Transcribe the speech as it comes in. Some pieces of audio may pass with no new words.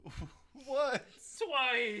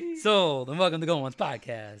boy. Sold, and welcome to Going Once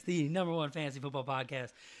Podcast, the number one fantasy football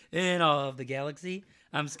podcast in all of the galaxy.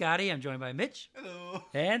 I'm Scotty. I'm joined by Mitch. Hello.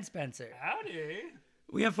 And Spencer. Howdy.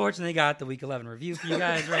 We unfortunately got the Week 11 review for you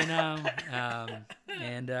guys right now,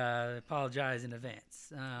 and apologize in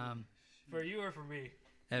advance. For you or for me?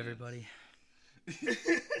 Everybody. Sounds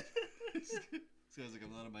like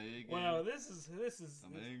I'm not on my A game. Wow, this is.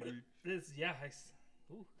 I'm angry.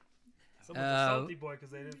 Ooh. Someone's a salty boy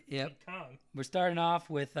because they didn't beat Kang. We're starting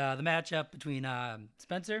off with the matchup between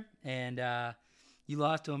Spencer and you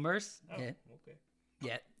lost to Immerse. Oh, yeah. okay.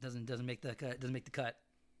 Yeah, doesn't make the cut. Doesn't make the cut.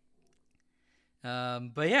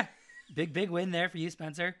 But yeah, big win there for you,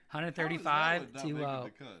 Spencer. 135 to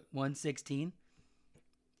 116.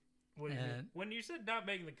 When you said not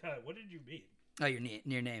making the cut, what did you mean? Oh,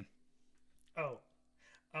 your name. Oh.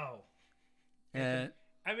 Uh, I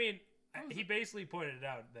mean, he basically pointed it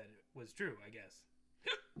out that it was true, I guess.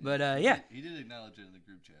 But yeah. He did acknowledge it in the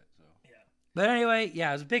group chat, so. Yeah. But anyway,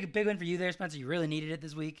 yeah, it was a big win for you there, Spencer. You really needed it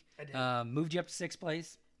this week. I did. Moved you up to 6th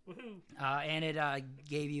place. Woohoo. And it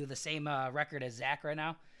gave you the same record as Zach right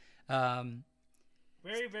now.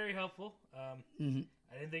 Very, very helpful. Mm-hmm.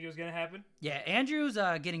 I didn't think it was going to happen. Yeah, Andrew's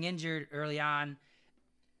getting injured early on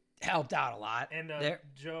helped out a lot. And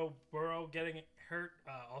Joe Burrow getting hurt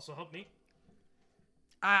also helped me.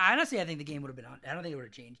 Honestly, I think the game would have been on. I don't think it would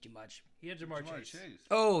have changed too much. He had Jamar Chase.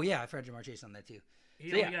 Oh, yeah, I've heard Jamar Chase on that too.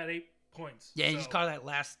 He only got 8 points. Yeah, he just caught that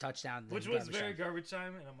last touchdown. Which was very garbage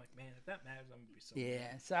time, and I'm like, man, if that matters, I'm going to be so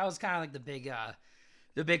mad. So that was kind of like the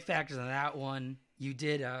big factors on that one. You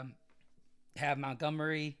did have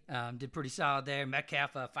Montgomery, did pretty solid there.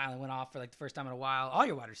 Metcalf finally went off for like the first time in a while. All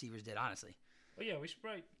your wide receivers did, honestly. Oh, yeah, we should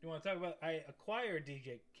probably, you want to talk about, I acquired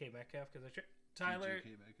DJ K. Metcalf because I traded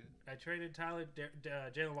Tyler,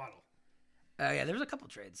 Jalen Waddle. Yeah, there was a couple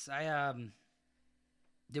trades.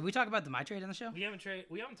 Did we talk about my trade on the show? We haven't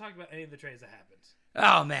talked about any of the trades that happened.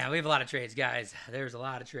 Oh man, we have a lot of trades, guys. There's a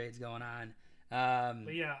lot of trades going on.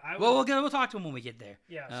 But yeah, we'll talk to them when we get there.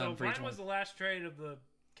 Yeah, so mine was the last trade of the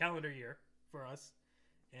calendar year for us,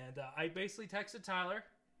 and I basically texted Tyler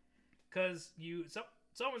because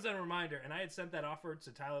someone sent a reminder, and I had sent that offer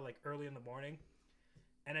to Tyler like early in the morning.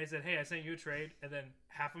 And I said, hey, I sent you a trade. And then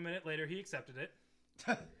half a minute later, he accepted it.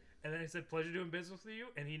 And then I said, pleasure doing business with you.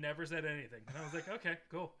 And he never said anything. And I was like, okay,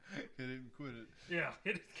 cool. He didn't quit it. Yeah.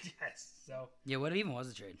 Yes. So. Yeah, what even was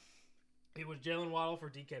the trade? It was Jalen Waddle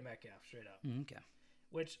for DK Metcalf, straight up. Okay.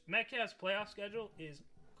 Which Metcalf's playoff schedule is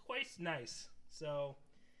quite nice. So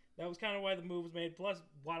that was kind of why the move was made. Plus,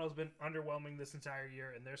 Waddle's been underwhelming this entire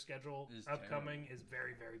year. And their schedule upcoming is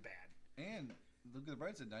very, very bad. And look at the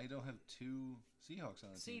bright side. Now you don't have 2 Seahawks on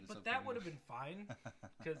the team. See, but that would have been fine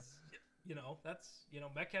because,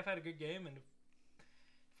 Metcalf had a good game, and if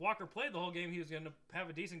Walker played the whole game, he was going to have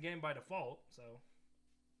a decent game by default. So.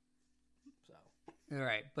 All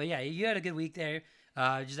right, but yeah, you had a good week there.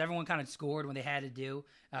 Just everyone kind of scored when they had to do.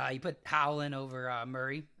 You put Howell in over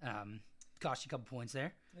Murray. Cost you a couple points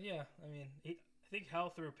there. Yeah, I mean, I think Howell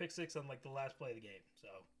threw a pick 6 on like the last play of the game, so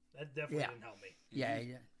that definitely didn't help me. Yeah.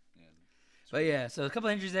 But yeah, so a couple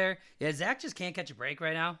injuries there. Yeah, Zach just can't catch a break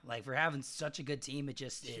right now. Like, for having such a good team, it's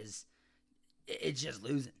just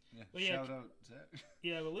losing. Yeah, shout out Zach.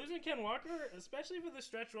 Yeah, but losing Ken Walker, especially for the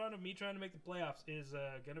stretch run of me trying to make the playoffs, is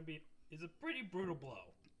a pretty brutal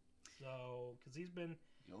blow. So, because he's been.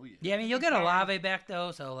 Oh yeah. Yeah, I mean, you'll get Olave back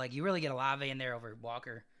though, so like you really get Olave in there over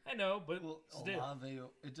Walker. I know, but still. Olave.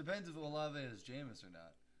 It depends if Olave has Jameis or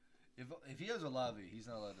not. If he has Olave, he's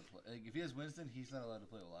not allowed to play. Like, if he has Winston, he's not allowed to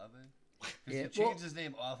play Olave. Because he changed his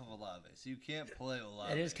name off of Olave, so you can't play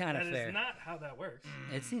Olave. It is kind of fair. That is not how that works.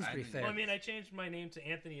 It seems pretty fair. Well, I mean, I changed my name to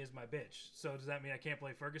Anthony as my bitch, so does that mean I can't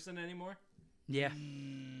play Ferguson anymore? Yeah.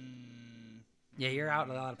 Yeah, you're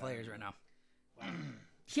out a lot of players right now. Wow.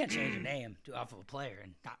 You can't change your name off of a player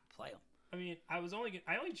and not play him. I mean, I only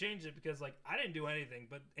changed it because like I didn't do anything,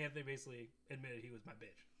 but Anthony basically admitted he was my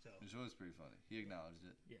bitch. So which was pretty funny. He acknowledged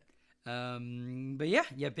it. Yeah. But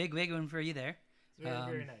yeah, big one for you there. It's very,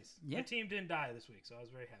 very nice. Yeah. My team didn't die this week, so I was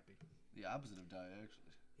very happy. The opposite of die,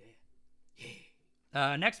 actually.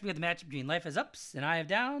 Yeah. Next, we got the match between Life has Ups and I have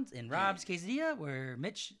Downs in Rob's Quesadilla, where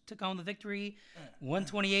Mitch took home the victory,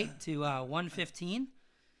 128 to 115.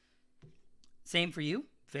 Same for you.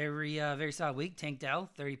 Very, very solid week. Tank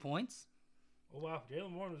Dell, 30 points. Oh, wow.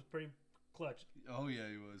 Jalen Warren was pretty clutch. Oh, yeah,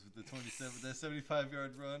 he was. With the 27, that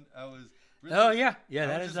 75-yard run, I was... Really,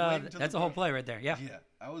 that's a whole play right there. Yeah. Yeah,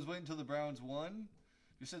 I was waiting until the Browns won.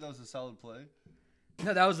 You said that was a solid play.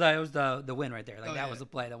 No, that was the win right there. Like that was the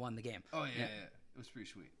play that won the game. Oh yeah. It was pretty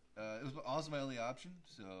sweet. It was also my only option,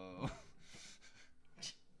 so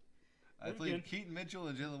I played Keaton Mitchell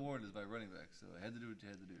and Jalen Warren as my running back, so I had to do what you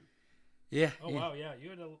had to do. Yeah. Oh, wow, yeah.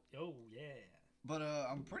 You had a... Oh, yeah. But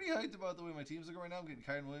I'm pretty hyped about the way my team's looking right now. I'm getting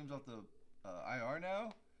Kyron Williams off the IR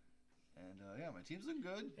now. And, yeah, my team's looking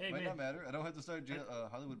good. Hey, Might man. not matter. I don't have to start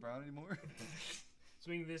Hollywood Brown anymore.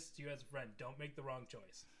 Swing this to you as a friend. Don't make the wrong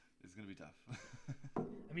choice. It's going to be tough.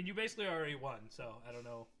 I mean, you basically already won, so I don't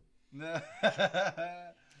know.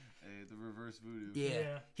 Hey, the reverse voodoo.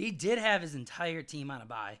 Yeah. He did have his entire team on a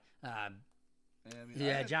bye.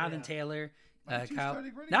 Jonathan Taylor, Kyle.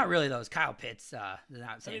 Not really, though. It's Kyle Pitts.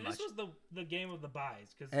 Not saying much. This was the game of the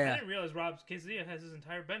buys, because I didn't realize Rob Quesadilla has his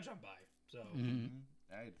entire bench on buy. So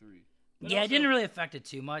I had 3. But it didn't really affect it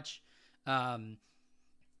too much.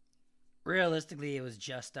 Realistically, it was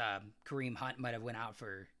just Kareem Hunt might have went out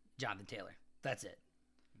for Jonathan Taylor. That's it.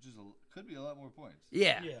 Which could be a lot more points.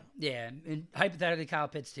 Yeah. And hypothetically, Kyle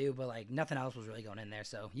Pitts too, but like nothing else was really going in there.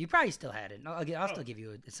 So you probably still had it. I'll still give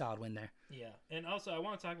you a solid win there. Yeah, and also I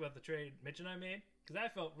want to talk about the trade Mitch and I made, because I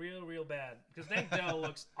felt real bad. Because Tank Dell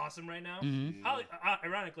looks awesome right now. Mm-hmm.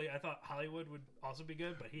 Ironically, I thought Hollywood would also be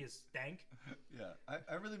good, but he is stank. Yeah,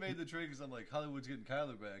 I really made the trade because I'm like, Hollywood's getting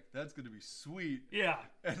Kyler back. That's going to be sweet. Yeah.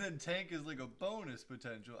 And then Tank is like a bonus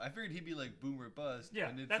potential. I figured he'd be like boomer bust. Yeah,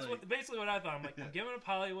 and it's that's like... basically what I thought. I'm like, I'm giving up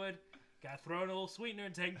Hollywood. Got to throw in a little sweetener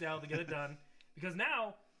and Tank Dell to get it done. Because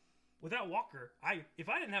now, without Walker, if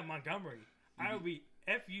I didn't have Montgomery, I would be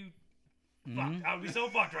fucked. I would be so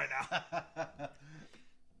fucked right now.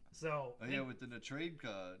 So with the trade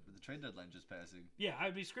deadline just passing. Yeah, I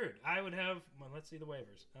would be screwed. I would have. Well, let's see the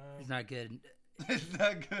waivers. It's not good. It's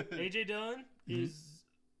not good. AJ Dillon is.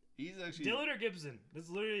 He's actually Dillon or Gibson.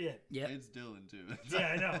 That's literally it. Yeah, it's Dillon too.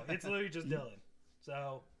 Yeah, I know. It's literally just Dillon.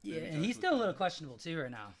 So yeah, and he's still a little questionable too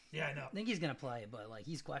right now. Yeah, I know. I think he's gonna play, but like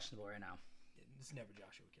he's questionable right now. It's never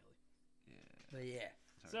Joshua Kelly. Yeah,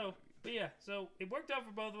 but yeah. So it worked out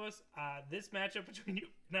for both of us. This matchup between you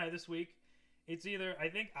and I this week, it's either I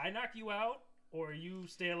think I knock you out or you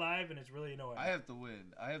stay alive, and it's really annoying. I have to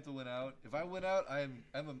win. I have to win out. If I win out, I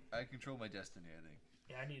control my destiny. I think.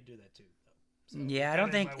 Yeah, I need to do that too. So yeah, I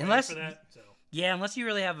don't think unless you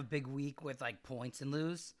really have a big week with like points and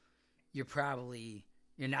lose, you're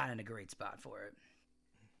not in a great spot for it.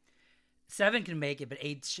 7 can make it, but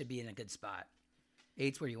 8 should be in a good spot.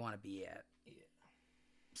 8's where you want to be at. Yeah.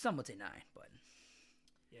 Some would say 9, but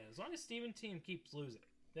yeah, as long as Steven's team keeps losing,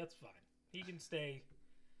 that's fine. He can stay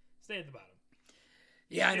at the bottom.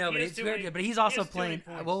 Yeah, I know, but it's very good. But he's also playing.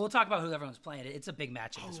 Well, we'll talk about who everyone's playing. It's a big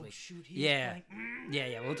matchup this week. Shoot, yeah.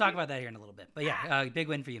 We'll talk about that here in a little bit. But yeah, big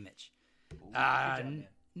win for you, Mitch. Good job, man.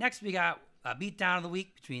 Next, we got a beatdown of the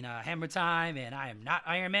week between Hammer Time and I Am Not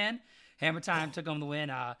Iron Man. Hammer Time took home the win,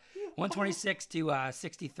 126 to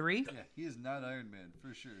 63. Yeah, he is not Iron Man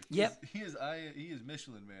for sure. He is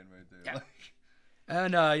Michelin Man right there. Yeah.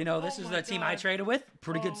 And this is the team I traded with.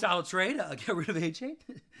 Pretty good, solid trade. Get rid of A-Chain.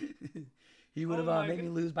 He would have made me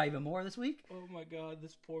lose by even more this week. Oh my God,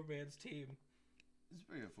 this poor man's team. It's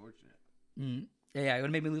very unfortunate. Mm-hmm. Yeah, it would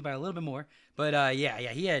have made me lose by a little bit more. But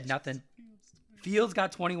he had nothing. Fields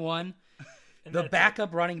got 21. The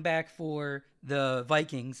backup running back for the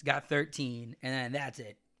Vikings got 13, and then that's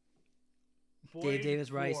it. Gabe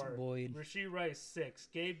Davis, Rice, Boyd. Rashee Rice, 6.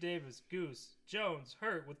 Gabe Davis, Goose. Jones,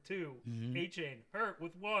 hurt with 2. Mm-hmm. A-Chain, hurt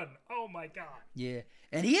with 1. Oh, my God. Yeah.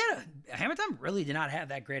 And Hammer Time really did not have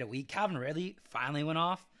that great a week. Calvin Ridley finally went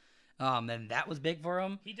off, and that was big for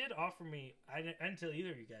him. He did offer me, I didn't tell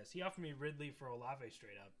either of you guys, he offered me Ridley for Olave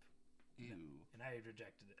straight up. Ew. And I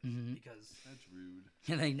rejected it because... That's rude.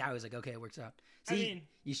 And then now he's like, okay, it works out. See,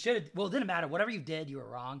 you should have... Well, it didn't matter. Whatever you did, you were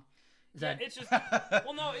wrong. It's just...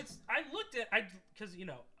 Well, no, because,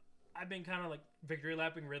 I've been kind of like victory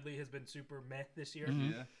lapping. Ridley has been super meh this year.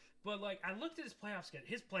 Mm-hmm. Yeah. But, like, I looked at his playoff schedule.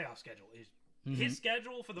 His playoff schedule is... His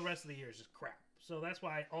schedule for the rest of the year is just crap. So that's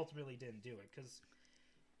why I ultimately didn't do it. Because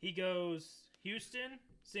he goes Houston,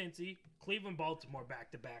 Cincy, Cleveland, Baltimore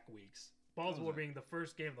back-to-back weeks. Baltimore being the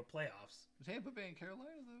first game of the playoffs. Tampa Bay and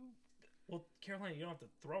Carolina, though. Well, Carolina, you don't have to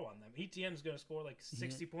throw on them. ETN's going to score like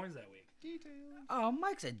 60 points that week. Details. Oh,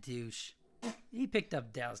 Mike's a douche. He picked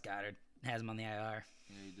up Dallas Goedert. Has him on the IR.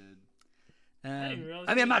 Yeah, he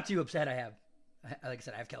did. I'm not too upset. Like I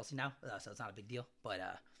said, I have Kelsey now, so it's not a big deal. But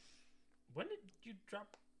when did you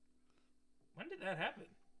drop? When did that happen?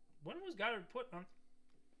 When was Goddard put on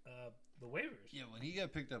the waivers? Yeah, when he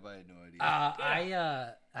got picked up, I had no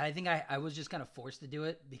idea. I think I was just kind of forced to do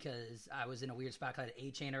it because I was in a weird spot. I had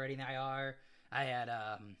A-Chain already in the IR. I had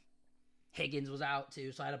Higgins was out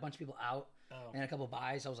too, so I had a bunch of people out and a couple of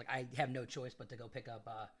buys. So I was like, I have no choice but to go pick up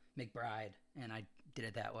McBride, and I did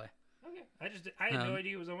it that way. Okay, I had no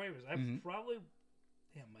idea he was on waivers. I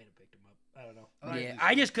Yeah, I might have picked him up. I don't know. Yeah,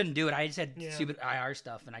 I just couldn't do it. I just had Yeah. stupid IR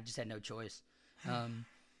stuff, and I just had no choice.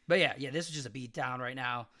 But yeah, this is just a beatdown right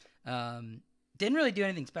now. Didn't really do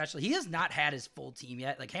anything special. He has not had his full team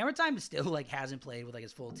yet. Like Hammer Time is still like hasn't played with like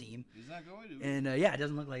his full team. He's not going to. And it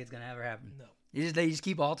doesn't look like it's gonna ever happen. No. They just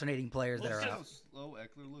keep alternating players that are Look out. how slow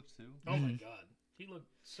Eckler looks too. Oh my god, he looked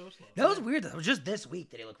so slow. That was weird though. It was just this week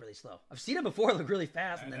that he looked really slow. I've seen him before look really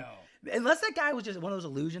fast, and I then know. unless that guy was just one of those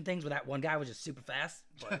illusion things where that one guy was just super fast.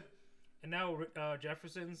 But And now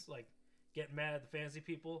Jefferson's like getting mad at the fantasy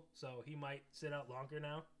people, so he might sit out longer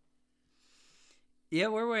now. yeah,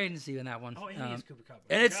 we're waiting to see on that one. Oh, and he is Cooper Kupp.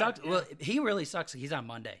 And it God, sucks. yeah. Well, he really sucks. He's on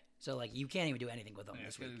Monday, so like you can't even do anything with him Yeah,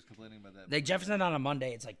 this this guy week. was complaining about that. Like Jefferson on a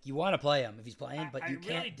Monday, it's like you want to play him if he's playing, but you I can't.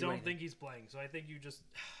 really do don't anything. think he's playing, so I think you just.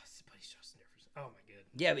 But he's Justin Jefferson. Oh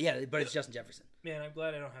my god. Yeah, but it's Justin Jefferson. Man, I'm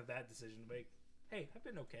glad I don't have that decision to make. Hey, I've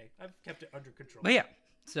been okay. I've kept it under control. But yeah,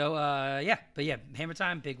 so Hammer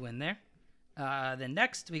Time, big win there. Then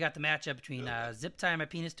next we got the matchup between Zip Tie My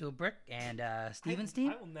Penis to a Brick and Steven's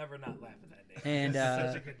team. I will never not laugh at that name. And,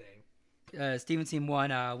 It's such a good name. Steven's team won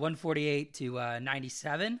 148 to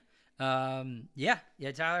 97.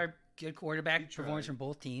 Tyler, good quarterback performance from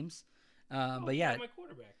both teams. But yeah, my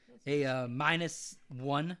quarterback. a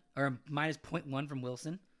 -1 or -0.1 from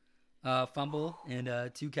Wilson. Fumble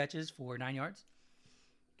and 2 catches for 9 yards.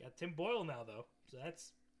 Got Tim Boyle now though, so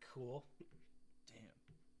that's cool. Damn,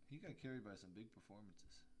 he got carried by some big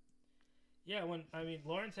performances. Yeah,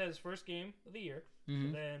 Lawrence had his first game of the year,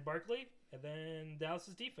 and then Barkley, and then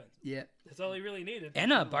Dallas's defense. Yeah. That's all he really needed. And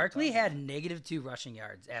Barkley had -2 rushing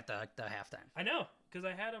yards at the halftime. I know, because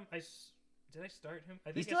I had him. Did I start him? I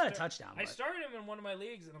think He still had a touchdown. I but- started him in one of my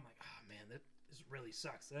leagues, and I'm like, oh man, this really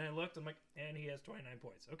sucks. And I looked, I'm like, and he has 29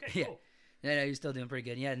 points. Okay, Yeah. cool. Yeah, he's still doing pretty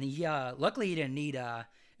good. Yeah, and he luckily he didn't need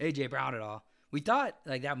AJ Brown at all. We thought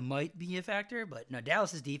like that might be a factor, but no.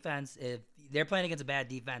 Dallas's defense, if they're playing against a bad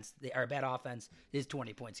defense or a bad offense, is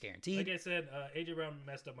 20 points guaranteed. Like I said, AJ Brown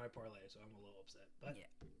messed up my parlay, so I'm a little upset. But Yeah.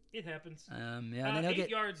 it happens. And then he'll 8 get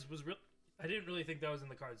yards was real. I didn't really think that was in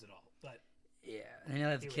the cards at all. But and then he'll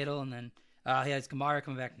have Kittle, and then he has Kamara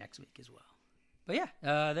coming back next week as well. But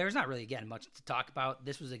yeah, there's not really again much to talk about.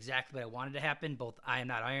 This was exactly what I wanted to happen. Both I Am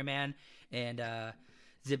Not Iron Man and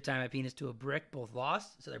Zip Tie My Penis to a Brick both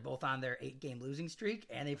lost, so they're both on their 8-game losing streak,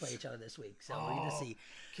 and they play each other this week. So we're gonna see.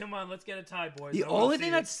 Come on, let's get a tie, boys. The I wanna only see thing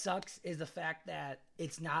it. that sucks is the fact that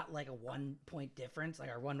it's not like a 1-point difference, like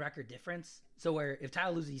our 1 record difference. So where if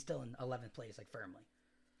Tyler loses, he's still in 11th place, like firmly.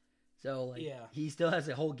 So like he still has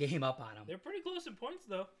a whole game up on him. They're pretty close in points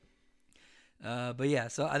though. But yeah,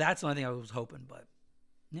 so that's the only thing I was hoping. But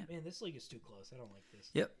Man, this league is too close. I don't like this.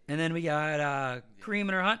 yep. And then we got Kareem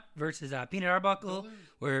and her Hunt versus Peanut Arbuckle,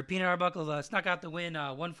 where Peanut Arbuckle snuck out the win,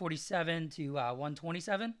 147 to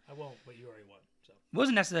 127. I won't, but you already won. So It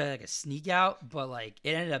wasn't necessarily like a sneak out, but like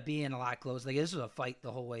it ended up being a lot closer. Like this was a fight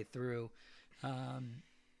the whole way through.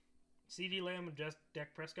 CD Lamb and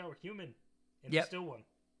Dak Prescott were human, and Yep. he still won.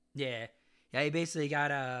 Yeah, he basically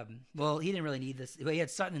got well, he didn't really need this. He had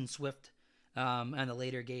Sutton and Swift on the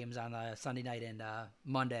later games on the Sunday night and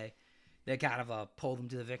Monday. That kind of pulled him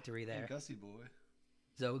to the victory there. And Gussie boy.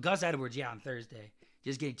 So Gus Edwards, on Thursday,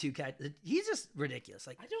 just getting 2 catches. He's just ridiculous.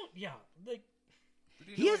 Like Like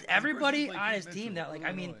he has everybody on his team that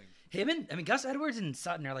like Gus Edwards and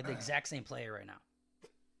Sutton are like the exact same player right now.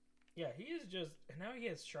 yeah, he is just, and now he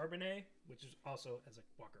has Charbonnet, which is also as a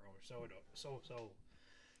Walker Homer. So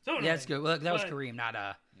annoying. Yeah, that's good. Well, that was But- Kareem, not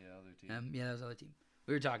Yeah, other team. that was the other team.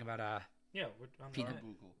 We were talking about Yeah, we're on Peanut.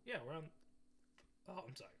 Bugle. Yeah, we're on. Oh,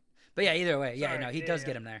 I'm sorry. But yeah, either way, Sorry, he does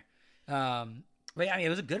get him there. But yeah, it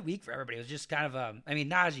was a good week for everybody. It was just kind of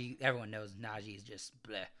Najee. Everyone knows Najee is just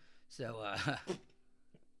bleh. So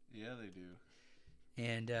Yeah, they do.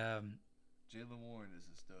 and Jaylen Warren is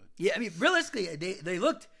a stud. yeah, realistically, they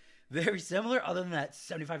looked very similar, other than that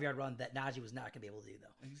 75-yard run that Najee was not gonna be able to do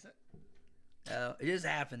though. It just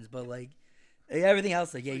happens, but like everything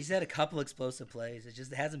else, he's had a couple explosive plays. It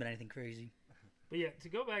hasn't been anything crazy. But yeah, to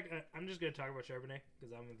go back, I'm just going to talk about Charbonnet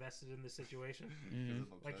because I'm invested in this situation.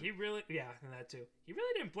 Like, he really, and that too. He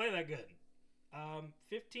really didn't play that good.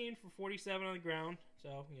 15 for 47 on the ground,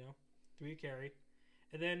 so, 3 a carry.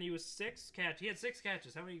 And then he had 6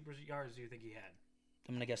 catches. How many yards do you think he had?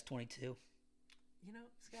 I'm gonna guess 22.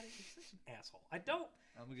 Scotty, you're such an asshole. I'm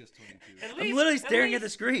going to guess 22. I'm literally staring at the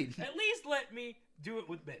screen. At least let me do it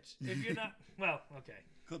with Mitch. If you're not, well, okay.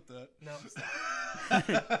 Clip that. No, stop.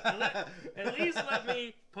 At least let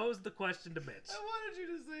me pose the question to Mitch. I wanted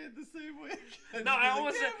you to say it the same way. No, I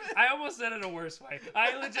almost said it a worse way.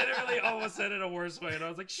 I legitimately almost said it a worse way, and I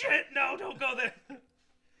was like, shit, no, don't go there.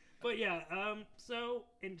 But yeah,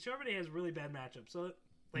 and Charbonnet has really bad matchups. So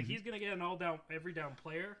Like, he's going to get an every down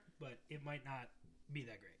player, but it might not be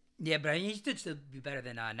that great. Yeah, but he should still be better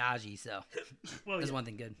than Najee, so that's one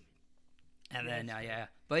thing good. And then,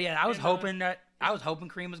 But, yeah, I was hoping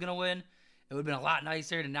Kareem was going to win. It would have been a lot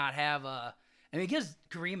nicer to not have it gives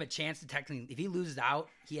Kareem a chance to technically, if he loses out,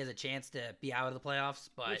 he has a chance to be out of the playoffs.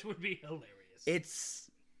 But which would be hilarious.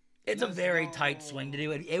 It's a very tight swing to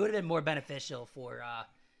do. It would have been more beneficial for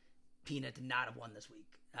Peanut to not have won this week.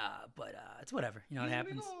 But it's whatever. You know what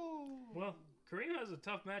happens. Well, Kareem has a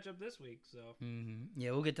tough matchup this week, so. Mm-hmm.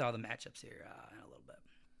 Yeah, we'll get to all the matchups here in a little bit.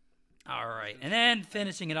 All right. And then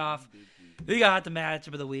finishing it off, we got the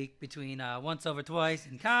matchup of the week between Once Over Twice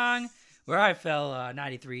and Kang, where I fell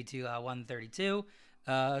 93 to 132.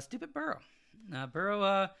 Stupid Burrow. Burrow.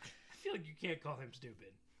 I feel like you can't call him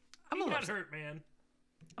stupid. He got hurt, man.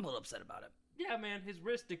 I'm a little upset about it. Yeah, man, his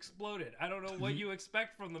wrist exploded. I don't know what you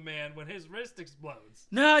expect from the man when his wrist explodes.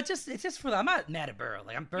 No, it's just for I'm not mad at Burrow.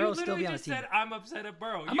 Like Burrow still be on the team. You said I'm upset at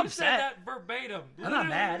Burrow. I'm you upset. said that verbatim. I'm not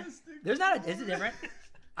mad. There's not. Is it different?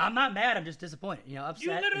 I'm not mad. I'm just disappointed. Upset.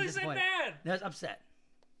 You literally and said mad. No, it's upset.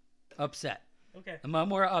 Upset. Okay. I'm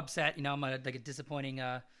more upset. I'm a disappointing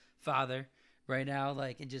father right now.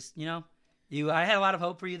 Like it just I had a lot of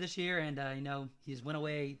hope for you this year, and he just went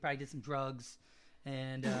away. He probably did some drugs,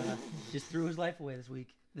 and just threw his life away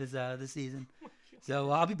this season.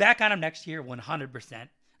 So I'll be back on him next year,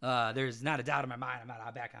 100%. There's not a doubt in my mind. I'm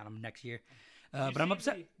not back on him next year. But I'm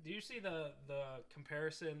upset. Do you see the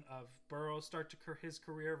comparison of Burrow's start to his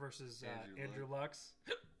career versus Andrew Luck's?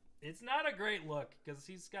 It's not a great look because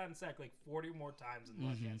he's gotten sacked like 40 more times than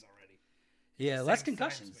Luck has already. Yeah, less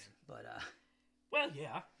concussions, but well,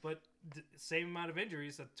 yeah, but same amount of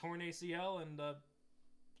injuries: a torn ACL and a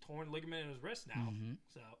torn ligament in his wrist now.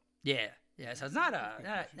 So yeah. So it's not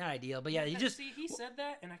ideal, but yeah, you just see he said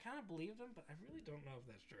that, and I kind of believed him, but I really don't know if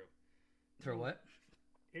that's true. For what?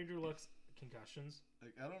 Andrew Luck's concussions.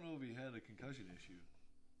 Like I don't know if he had a concussion issue.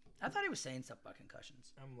 I thought he was saying stuff about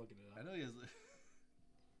concussions. I'm looking it up. I know he has.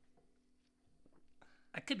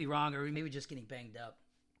 I could be wrong, or maybe just getting banged up.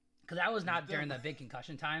 Because that was not during the big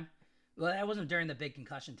concussion time. Well, that wasn't during the big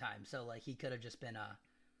concussion time, so like he could have just been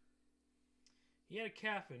He had a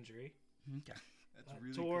calf injury. Okay. That's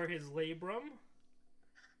really tore his labrum,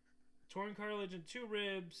 torn cartilage in 2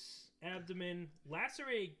 ribs, abdomen,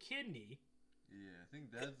 lacerated kidney. Yeah, I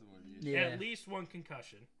think that's the one. Yeah. At least 1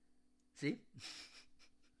 concussion. See?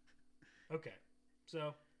 Okay,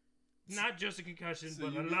 so not just a concussion,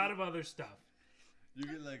 but a lot of other stuff. You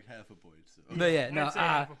get like half a point. So. But yeah, no. I'd say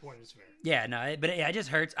half a point is fair. Yeah, no, but it just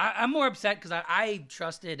hurts. I'm more upset because I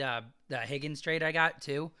trusted the Higgins trade I got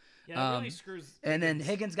too. Yeah, it really screws. And then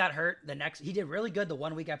Higgins got hurt he did really good the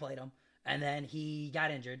 1 week I played him, and then he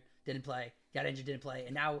got injured, didn't play, didn't play,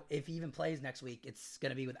 and now if he even plays next week, it's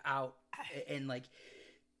gonna be without. And like,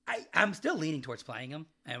 I'm still leaning towards playing him,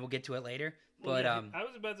 and we'll get to it later. But I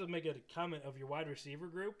was about to make a comment of your wide receiver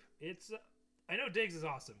group. It's I know Diggs is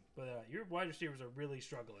awesome, but your wide receivers are really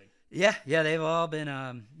struggling. Yeah, they've all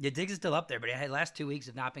been. Diggs is still up there, but the last 2 weeks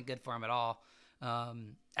have not been good for him at all.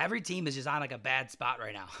 Every team is just on like a bad spot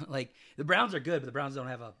right now. Like the Browns are good, but the Browns don't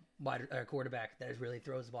have a quarterback that really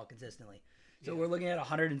throws the ball consistently. So we're looking at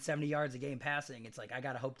 170 yards a game passing. It's like I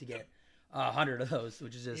gotta hope to get 100 of those,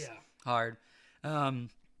 which is just hard.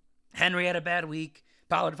 Henry had a bad week.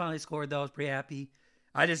 Pollard finally scored though. I was pretty happy.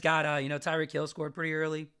 I just got Tyreek Hill scored pretty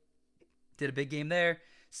early. Did a big game there.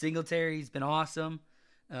 Singletary's been awesome.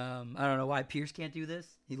 I don't know why Pierce can't do this.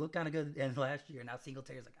 He looked kind of good at the end of last year. Now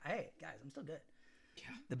Singletary's like, hey, guys, I'm still good. Yeah.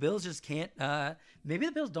 The Bills just can't. Maybe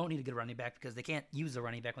the Bills don't need a good running back because they can't use a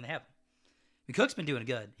running back when they have him. I mean, Cook's been doing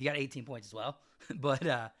good. He got 18 points as well. But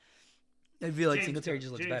I feel like Singletary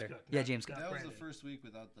just looks better. James Cook. That was the first week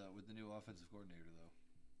with the new offensive coordinator, though.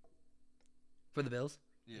 For the Bills?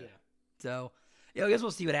 Yeah. So, I guess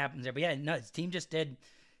we'll see what happens there. But yeah, no, his team just did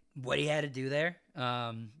what he had to do there.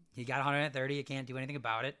 He got 130. You can't do anything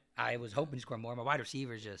about it. I was hoping to score more. My wide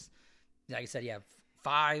receivers just, like I said,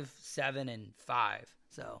 5, 7, and 5.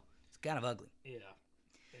 So it's kind of ugly. Yeah.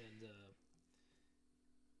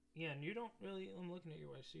 And you don't really. I'm looking at your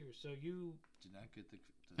wide receivers. So you did not get the.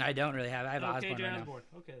 I don't really have. I have Osborne right Osborne.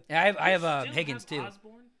 now. Okay. Yeah, I have Higgins too.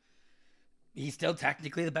 Osborne? He's still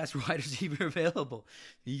technically the best wide receiver available.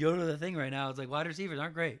 You go to the thing right now. It's like wide receivers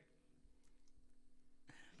aren't great.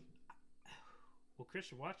 Well,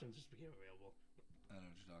 Christian Watson just became available. I don't know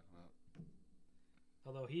what you're talking about.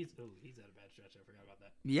 Although he's had a bad stretch. I forgot about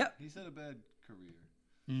that. Yep. He's had a bad career.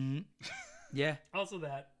 Mm-hmm. Yeah. Also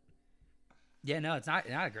that. Yeah, no, it's not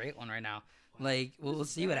a great one right now. Wow. Like we'll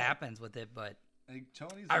see what happens with it, but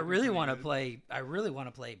Tony's I really want to play. I really want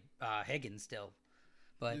to play Higgins still,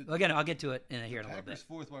 But again, I'll get to it here in a little bit. Packers'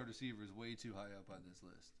 fourth wide receiver is way too high up on this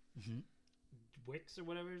list. Mm-hmm. Wicks or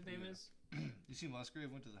whatever his name is. You see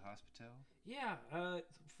Musgrave went to the hospital? Yeah,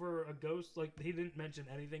 for a ghost, like, he didn't mention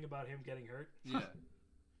anything about him getting hurt. Yeah.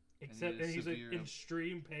 Except and he's like in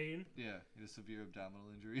extreme pain. Yeah, he had a severe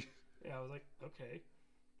abdominal injury. Yeah, I was like, okay.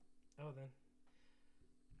 Oh, then.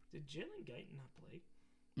 Did Jalen Guyton not play?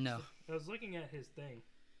 No. I was looking at his thing.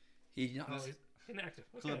 He's inactive.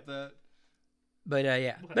 Okay. Clip that. But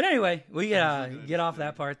yeah. But anyway, we get off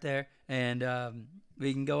that part there, and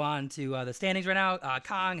we can go on to the standings right now.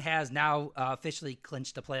 Kang has now officially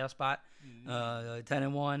clinched the playoff spot,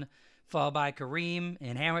 10-1, followed by Kareem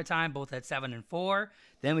and Hammer Time, both at 7-4.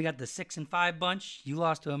 Then we got the 6-5 bunch. You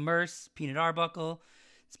lost to Immerse, Peanut Arbuckle,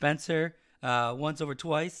 Spencer, once over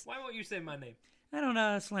twice. Why won't you say my name? I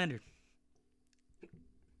don't slander.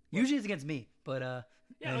 Usually it's against me, but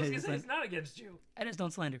yeah, I was gonna say it's not against you. I just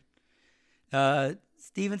don't slander.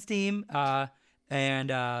 Steven's team and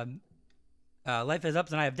Life Has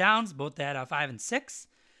Ups and I Have Downs, both at 5 and 6.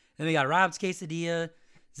 Then we got Rob's Quesadilla,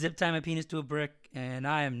 Zip Tie My Penis to a Brick, and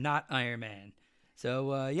I Am Not Iron Man.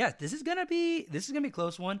 So yeah, this is gonna be a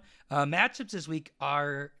close one. Matchups this week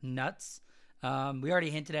are nuts. We already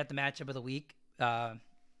hinted at the matchup of the week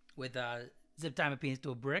with Zip Tie My Penis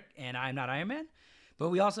to a Brick and I Am Not Iron Man. But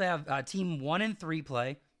we also have team 1 and 3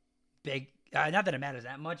 play. Big, not that it matters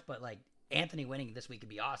that much, but like Anthony winning this week would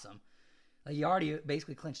be awesome. Like he already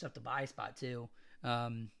basically clinched up the bye spot too.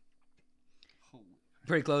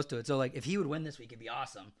 Pretty close to it. So like if he would win this week, it'd be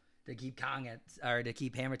awesome to keep Kang to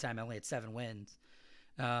keep Hammer Time only at 7 wins.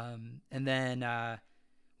 And then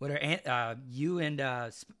what are you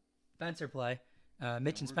and Spencer play?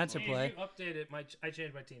 Mitch and Spencer play. You update it. I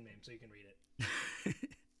changed my team name so you can read it.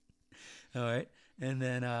 All right, and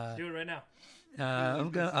then do it right now.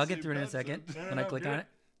 I'll get through it in a second when I click on it.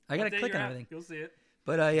 I gotta click on everything. You'll see it.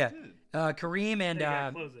 But yeah, Kareem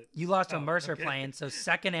and you lost to Mercer playing, so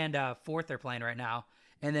 2nd and 4th are playing right now,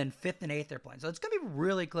 and then 5th and 8th are playing. So it's gonna be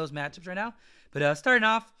really close matchups right now. But starting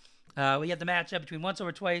off, we got the matchup between Once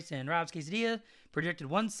Over Twice and Rob's Quesadilla, projected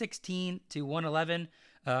 116 to 111.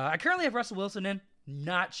 I currently have Russell Wilson in.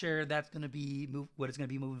 Not sure that's gonna be what it's gonna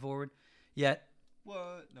be moving forward yet.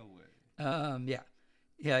 What? No way.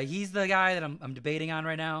 Yeah, he's the guy that I'm debating on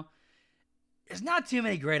right now. There's not too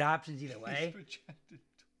many great options either way.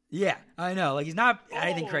 Yeah, I know. Like he's not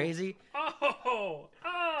anything crazy.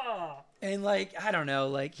 And like I don't know.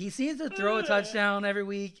 Like he seems to throw a touchdown every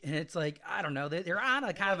week, and it's like I don't know. They're on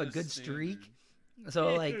a kind of a good streak.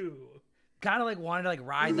 So like, kind of like wanted to like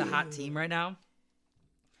ride the hot team right now.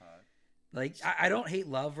 Like I don't hate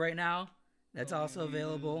Love right now. That's also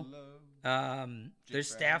available. There's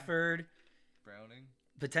Stafford, Browning,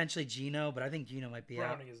 potentially Geno, but I think Geno might be out.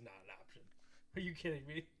 Browning is not an option. Are you kidding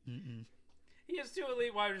me? Mm-mm. He has 2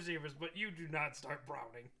 elite wide receivers, but you do not start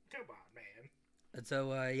Browning. Come on, man. And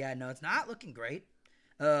so yeah, no, it's not looking great.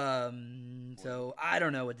 So I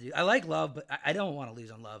don't know what to do. I like Love, but I don't want to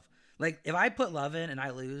lose on Love. Like if I put Love in and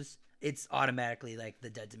I lose, it's automatically like the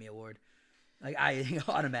Dead to Me award. Like I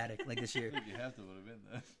automatic like this year. I think you have to would have been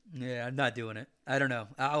that. Yeah, I'm not doing it. I don't know.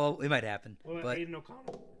 It might happen. What about Aiden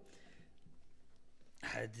O'Connell?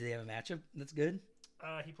 Do they have a matchup that's good?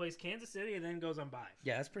 He plays Kansas City and then goes on bye.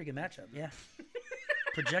 Yeah, that's a pretty good matchup. Yeah.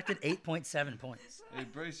 Projected 8.7 points. Hey,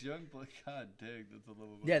 Bryce Young, God dang, that's a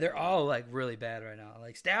little bit. Yeah, they're all like really bad right now.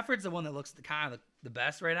 Like Stafford's the one that looks kind of the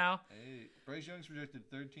best right now. Hey, Bryce Young's projected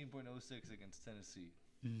 13.06 against Tennessee.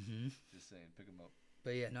 Mm-hmm. Just saying, pick him up.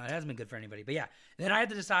 But yeah, no, it hasn't been good for anybody. But yeah, and then I had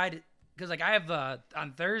to decide because like I have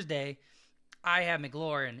on Thursday, I have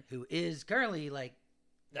McLaurin, who is currently like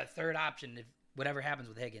the third option if whatever happens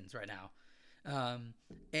with Higgins right now.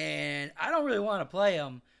 And I don't really want to play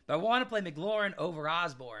him, but I want to play McLaurin over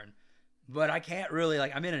Osborne. But I can't really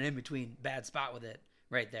I'm in an in-between bad spot with it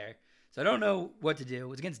right there. So I don't know what to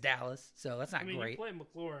do. It's against Dallas, so that's not great. You play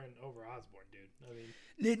McLaurin over Osborne,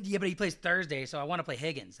 dude. Yeah, but he plays Thursday, so I want to play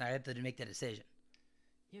Higgins. I have to make that decision.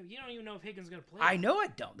 Yeah, you don't even know if Higgins is going to play. I know I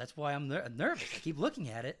don't. That's why I'm nervous. I keep looking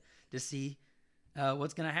at it to see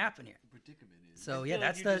what's going to happen here. The predicament is. So yeah,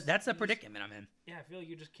 that's the predicament I'm in. Yeah, I feel like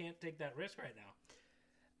you just can't take that risk right now.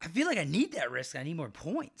 I feel like I need that risk. I need more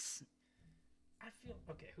points. I feel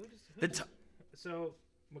okay. So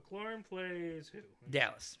McLaurin plays who?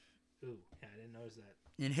 Dallas. Ooh, yeah, I didn't notice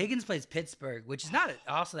that. And Higgins plays Pittsburgh, which is not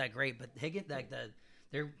also that great, but Higgins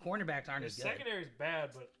their cornerbacks aren't as good. Their secondary's bad,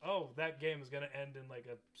 but that game is gonna end in like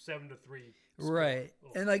a 7-3. Right,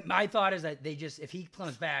 and like my thought is that if he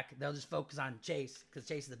comes back, they'll just focus on Chase because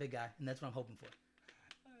Chase is the big guy, and that's what I'm hoping for.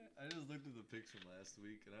 I just looked at the picks from last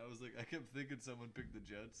week, and I was like, I kept thinking someone picked the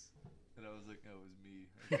Jets, and I was like, no, it was me.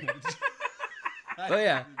 But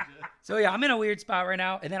yeah. So yeah, I'm in a weird spot right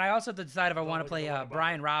now, and then I also have to decide if I want to play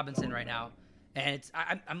Brian Robinson right now, and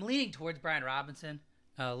I'm leaning towards Brian Robinson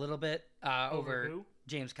a little bit over who?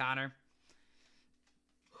 James Conner.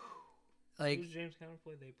 Like, who's James Conner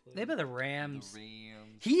play? They play the Rams. The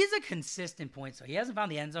Rams. He is a consistent point, so he hasn't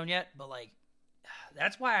found the end zone yet, but like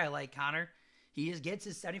that's why I like Conner. He just gets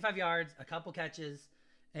his 75 yards, a couple catches,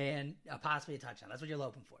 and possibly a touchdown. That's what you're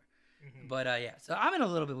hoping for. Mm-hmm. But yeah, so I'm in a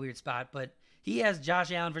little bit weird spot, but he has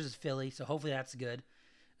Josh Allen versus Philly, so hopefully that's good.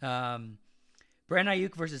 Brandon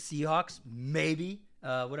Ayuk versus Seahawks, maybe.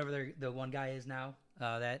 Whatever the one guy is now.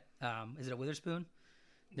 That is it a Witherspoon?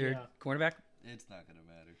 Their cornerback. It's not gonna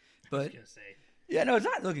matter. But I was gonna say. Yeah, no, it's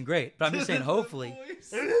not looking great. But I'm just saying, hopefully.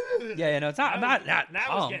 Yeah, no, it's not. I'm not now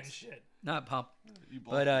pumped. getting shit. Not pumped.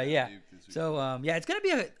 But yeah. So yeah, it's gonna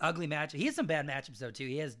be an ugly matchup. He has some bad matchups though too.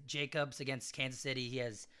 He has Jacobs against Kansas City. He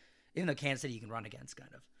has, even though Kansas City you can run against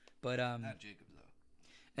kind of. But not Jacobs though.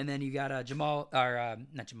 And then you got not Jamal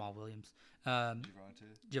Williams.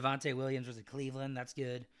 Javonte Williams versus Cleveland. That's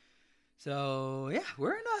good. So yeah,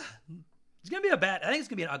 we're in a. It's gonna be a bad. I think it's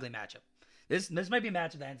gonna be an ugly matchup. This might be a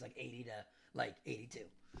matchup that ends like 80 to like 82.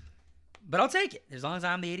 But I'll take it as long as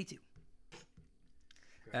I'm the 82.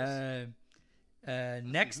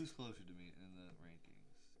 Next. Who's closer to me in the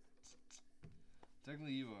rankings?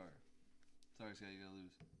 Technically, you are. Sorry, Scott, you gotta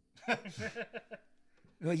lose.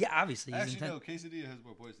 Well, yeah, obviously. Actually, no. Quesadilla has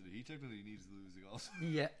more points than he technically needs losing also.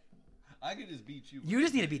 Yeah. I could just beat you. You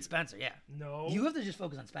just need to beat Spencer, yeah. No. You have to just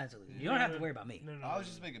focus on Spencer losing. You don't have to worry about me. No, I was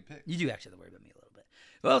just making picks. You do actually have to worry about me a little bit.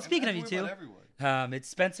 Well, speaking of you two, everyone. it's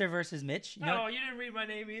Spencer versus Mitch. You know you didn't read my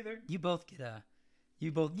name either. You both get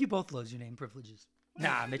you both lose your name privileges.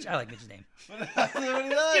 Nah, Mitch. I like Mitch's name. I was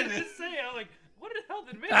gonna say, I'm like, what the hell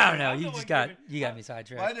did Mitch? I don't know. You got me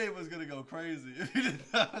sidetracked. My name was gonna go crazy. If you didn't,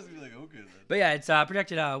 I was gonna be like, okay then. But yeah, it's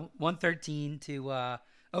projected 113 to.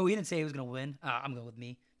 Oh, he didn't say he was gonna win. I'm going with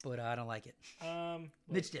me, but I don't like it.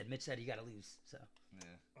 Mitch did. Mitch said you got to lose. So. Yeah.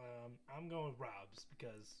 I'm going with Rob's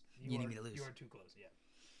because you need me to lose. You are too close. Yeah.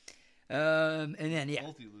 And then yeah.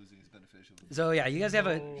 Multi losing is beneficial. So yeah, you guys have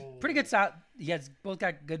a pretty good shot. You guys both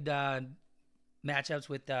got good matchups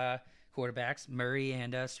with quarterbacks, Murray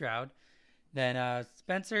and Stroud. Then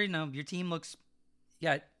Spencer, your team looks.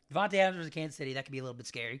 Yeah, Devontae Adams versus Kansas City. That could be a little bit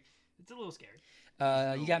scary. It's a little scary.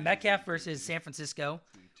 You got Metcalf versus San Francisco.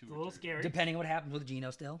 It's a little scary. Depending on what happens with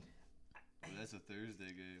Geno still. Well, that's a Thursday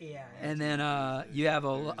game. Yeah. And then you have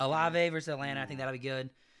Olave versus Atlanta. I think that'll be good.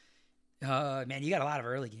 Man, you got a lot of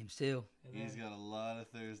early games too. He's got a lot of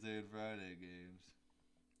Thursday and Friday games.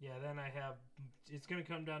 Yeah, then I have. It's going to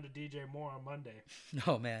come down to DJ Moore on Monday.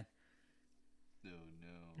 Oh man. Oh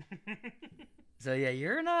no. So yeah,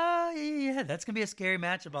 you're in a that's gonna be a scary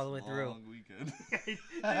matchup all the way through. Long weekend. Dude,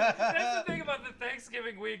 that's the thing about the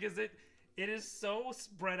Thanksgiving week is it is so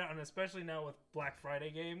spread out, and especially now with Black Friday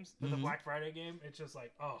games, with the Black Friday game, it's just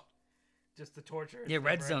like just the torture. Yeah,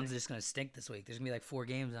 Red Zone's just gonna stink this week. There's gonna be like 4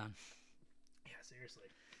 games on. Yeah, seriously.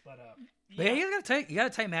 But yeah, you got a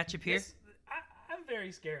tight matchup here. I'm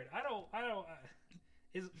very scared. I don't.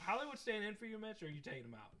 Is Hollywood staying in for you, Mitch, or are you taking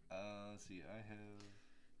him out? Let's see. I have.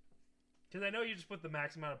 Because I know you just put the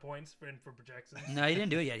max amount of points in for projections. No, he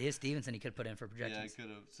didn't do it yet. He has Stevenson. He could put in for projections. Yeah, I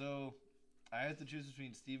could have. So I have to choose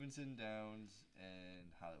between Stevenson, Downs, and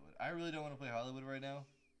Hollywood. I really don't want to play Hollywood right now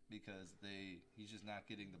because he's just not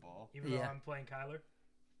getting the ball. Even though I'm playing Kyler.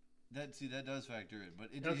 That does factor in, but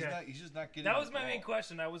he's just not getting. That was the my ball. main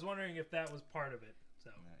question. I was wondering if that was part of it.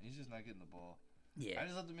 So he's just not getting the ball. Yeah, I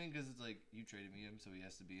just left him in because it's like you traded me him, so he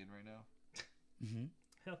has to be in right now. Mm-hmm.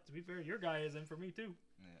 Hell, to be fair, your guy is in for me too.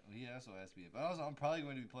 Yeah, well, he also has to be in. But also, I'm probably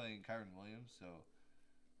going to be playing Kyron Williams, so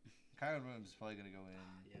Kyron Williams is probably going to go in.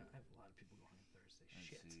 Yeah, I have a lot of people going on Thursday.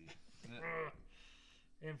 Shit. See.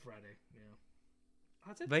 And Friday, yeah.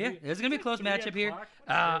 That's it. But yeah, it's gonna be a close matchup here.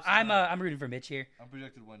 I'm rooting for Mitch here. I'm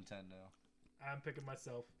projected 110 now. I'm picking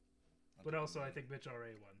myself, but also I think Mitch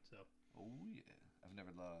already won. So. Oh yeah, I've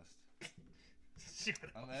never lost.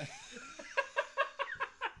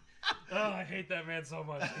 Oh, I hate that man so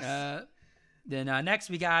much. Then next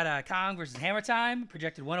we got Kang versus Hammer Time,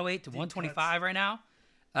 projected 108 to 125 right now.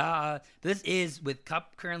 This is with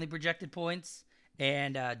Cup currently projected points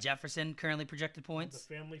and Jefferson currently projected points. It's a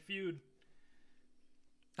family feud.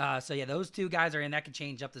 So yeah, those two guys are in. That can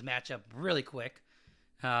change up this matchup really quick.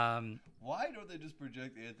 Why don't they just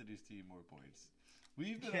project Anthony's team more points?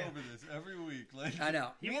 We've been over this every week. Like I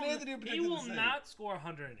know. He will not score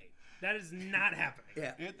 108. That is not happening.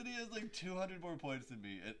 Yeah. Anthony has like 200 more points than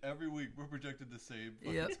me, and every week we're projected the same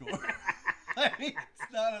fucking Yep. score. I mean,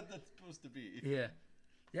 it's not what that's supposed to be. Yeah.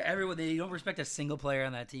 Yeah, everyone they don't respect a single player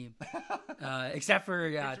on that team, except for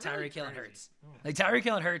It's really Tyreek Hill and crazy. Hurts. Oh. Like Tyreek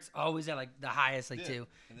Hill and Hurts always at like the highest Yeah, 2,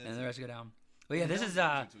 then and the it's- rest go down. But yeah, this is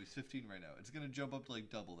So he's 15 right now. It's gonna jump up to like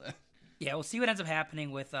double that. yeah. We'll see what ends up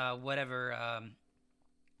happening with whatever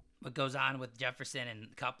what goes on with Jefferson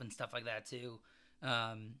and Cup and stuff like that too.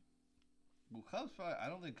 Well, Cubs probably. I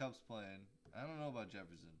don't think Cubs playing. I don't know about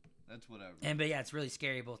Jefferson. That's whatever. But yeah, it's really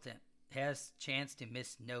scary. Both has chance to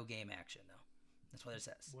miss no game action though. That's what it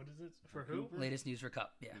says. What is it for who? Cooper? Latest news for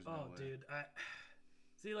Cup. Yeah. There's Oh, no way. dude, I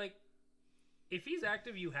see. Like, if he's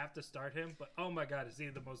active, you have to start him. But oh my god, is he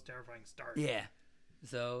the most terrifying start? Yeah.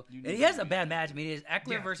 So You and need he has to a be- bad match. I mean, it's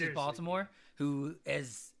Eckler Yeah, versus seriously. Baltimore, who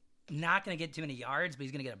is not going to get too many yards, but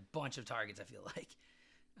he's going to get a bunch of targets. I feel like,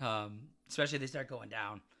 especially if they start going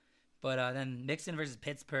down. But then Mixon versus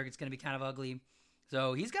Pittsburgh, it's going to be kind of ugly.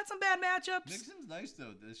 So he's got some bad matchups. Mixon's nice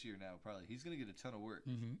though this year now. Probably he's gonna get a ton of work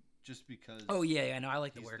just because. Oh yeah, no, I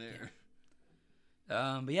like the he's work. there.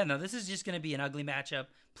 Yeah. But yeah, no, this is just going to be an ugly matchup.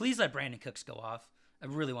 Please let Brandon Cooks go off. I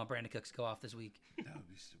really want Brandon Cooks to go off this week. That would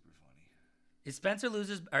be super funny. If Spencer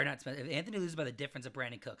loses, or not Spencer, if Anthony loses by the difference of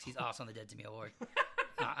Brandon Cooks, he's also on the Dead to Me award.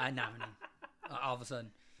 I nominate him all of a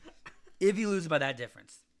sudden. If he loses by that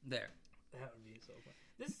difference, there. That would be so fun.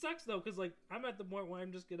 This sucks though, because like I'm at the point where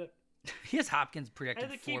I'm just gonna. He has Hopkins I projected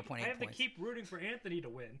have to keep. 4.8 I have to points. keep rooting for Anthony to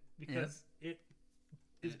win because it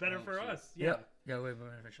is It better helps for you. us. Yeah. Yeah, way more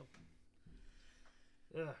beneficial.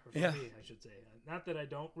 Or for Yeah. me, I should say. Not that I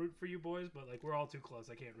don't root for you boys, but like we're all too close.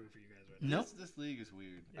 I can't root for you guys right now. Nope. This league is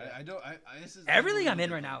weird. Yeah. I don't. This is Every league I'm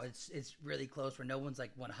in unbelievable right now, close. it's really close where no one's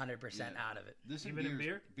like 100% out of it. This and Even in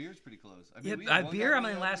beer's, beer? Beer's pretty close. I Yeah, we had one beer, guy I'm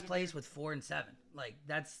going in out last in place beer. with 4 and 7. Like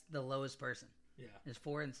that's the lowest person. Yeah. Is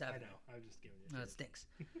 4 and 7. I know. I'm just giving you. No, it stinks.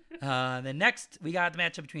 Then next, we got the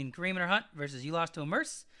matchup between Kareem and Hunt versus You Lost to a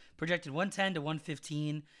Merce. Projected 110 to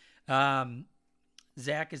 115.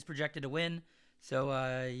 Zach is projected to win. So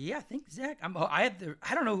yeah, I think Zach. I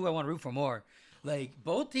don't know who I want to root for more. Like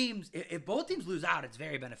both teams, if both teams lose out, it's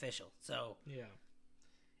very beneficial. So Yeah.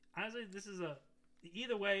 Honestly, this is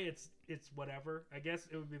either way. It's whatever. I guess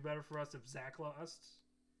it would be better for us if Zach lost.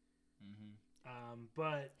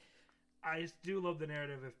 But I do love the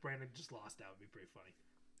narrative. If Brandon just lost, that would be pretty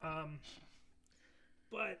funny.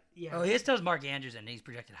 But yeah. he still has Mark Andrews and he's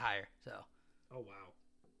projected higher. So Oh wow.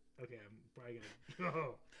 Okay, I'm probably gonna.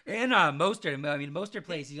 Oh. and Mostert. I mean, Mostert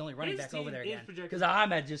plays. He's only running His back over team there is again projected- because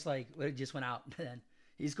Ahmed just went out. Then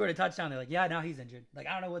he scored a touchdown. They're like, yeah, now he's injured. Like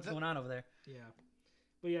I don't know what's going on over there. Yeah.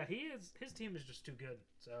 But yeah, his team is just too good.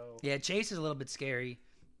 So Yeah, Chase is a little bit scary.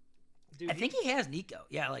 dude, I think he has Nico.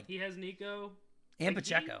 Yeah, like he has Nico and Like,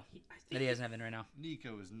 Pacheco I think that he doesn't have in right now.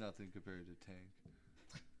 Nico is nothing compared to Tank.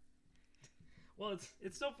 Well,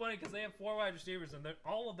 it's so funny because they have 4 wide receivers and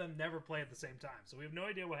all of them never play at the same time. So we have no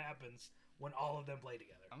idea what happens when all of them play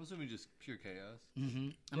together. I'm assuming just pure chaos. Mm-hmm. Let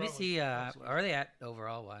me Probably. see. Absolutely. Where are they at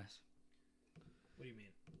overall wise What do you mean?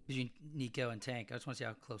 between Nico and Tank? I just want to see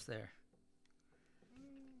how close they are.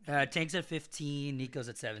 Tank's at 15, Nico's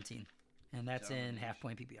at 17, and that's in Domination. half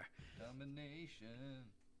point PPR. Domination.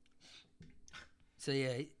 So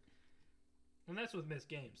yeah, And that's with missed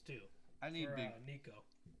games too. I need For big. Nico.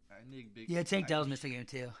 I need big. yeah, Tank I- Dell's missed a game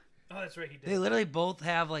too. Oh, that's right. He did. They literally both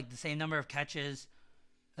have like the same number of catches.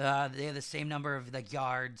 They have the same number of like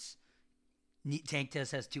yards. Tank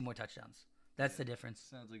just has 2 more touchdowns. That's the difference.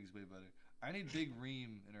 Sounds like he's way better. I need Big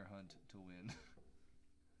Reem in our hunt to win.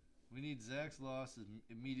 We need Zach's loss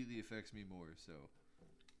immediately affects me more. So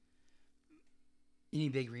You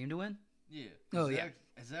need Big Reem to win. yeah. Oh, yeah.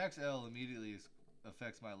 Zach's L immediately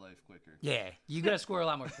affects my life quicker. Yeah, you gotta score a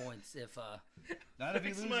lot more points if. Not if he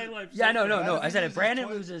Makes loses. my life. Yeah, so no. bad. if I he said if loses Brandon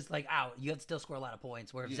twice- loses like out, you have to still score a lot of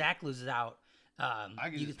points. Where if Yeah. Zach loses out, I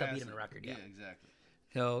can you just can still pass beat him in it. a record. Yeah. exactly.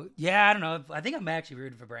 So yeah, I don't know. I think I'm actually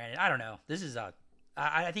rooting for Brandon. I don't know. This is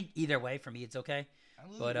I think either way for me it's okay. I'm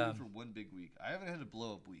But, literally for one big week. I haven't had a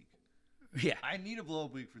blow up week. Yeah. I need a blow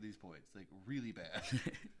up week for these points, like really bad.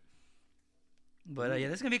 But yeah,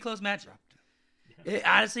 this is gonna be a close match.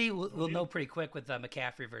 Honestly, we'll know pretty quick with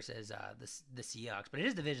McCaffrey versus the Seahawks. But it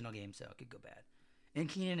is a divisional game, so it could go bad. And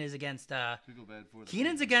Keenan is against Could go bad for the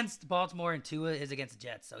Keenan's Patriots. against Baltimore, and Tua is against the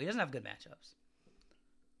Jets, so he doesn't have good matchups.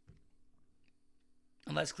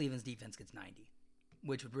 Unless Cleveland's defense gets 90,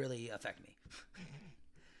 which would really affect me.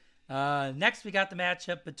 Next, we got the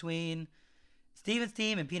matchup between Steven's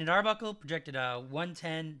team and Peanut Arbuckle, projected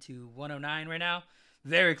 110 to 109 right now.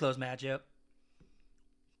 Very close matchup.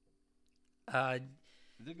 If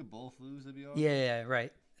they could both lose, that'd be awesome. Yeah,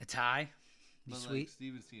 right. A tie. Be But sweet. like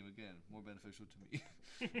Steven's team again, more beneficial to me.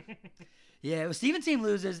 Yeah, if Steven's team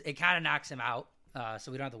loses, it kind of knocks him out,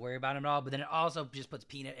 so we don't have to worry about him at all. But then it also just puts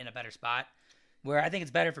Peanut in a better spot Where I think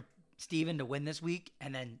it's better for Steven to win this week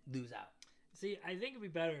and then lose out. See, I think it'd be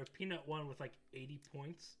better if Peanut won with like 80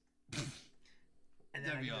 points. And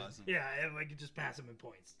That'd be awesome. Yeah, if I could just pass him in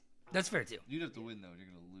points. That's fair too. You'd have to win though. You're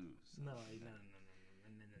gonna lose. No.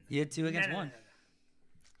 You had 2 against 1.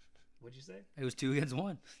 What'd you say? It was 2 against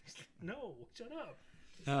 1. No, shut up.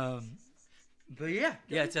 But yeah.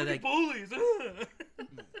 So like bullies.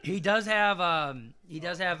 he does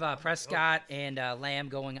have Prescott and Lamb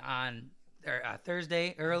going on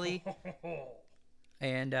Thursday early,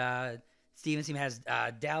 and Steven's team has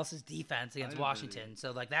Dallas's defense against Washington,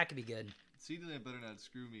 so like that could be good. CeeDee better not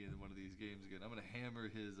screw me in one of these games again. I'm gonna hammer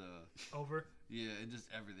his over. Yeah, and just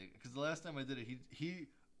everything. Because the last time I did it, he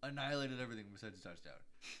annihilated everything besides a touchdown.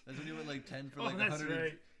 That's when he went like 10 for like 100.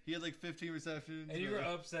 Right. He had like 15 receptions. And you were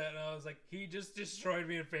upset, and I was like, he just destroyed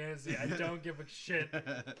me in fantasy. I don't give a shit.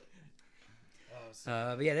 But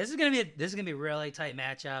yeah, this is gonna be a really tight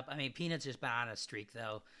matchup. I mean, Peanut's just been on a streak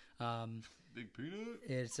though. Big Peanut.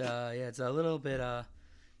 It's it's a little bit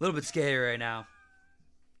scary right now.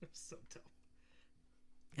 It's so tough.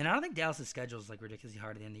 And I don't think Dallas' schedule is like ridiculously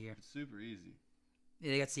hard at the end of the year. It's super easy.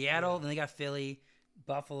 Yeah, they got Seattle, then they got Philly,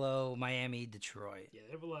 Buffalo, Miami, Detroit. Yeah,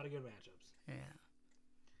 they have a lot of good matchups. Yeah.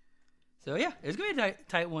 So yeah, it's gonna be a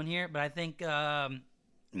tight one here, but I think, I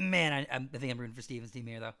think I'm rooting for Steven's team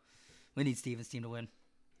here though. We need Steven's team to win.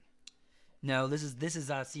 No, this is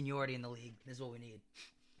seniority in the league. This is what we need.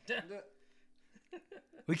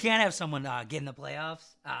 We can't have someone get in the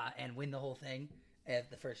playoffs and win the whole thing at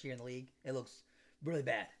the first year in the league. It looks really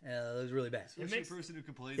bad. It looks really bad. Especially the person who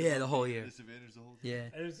complained. Yeah, the whole year. Disadvantage the whole time. Yeah.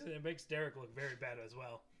 It makes Derek look very bad as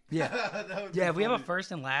well. Yeah. Yeah, if we have a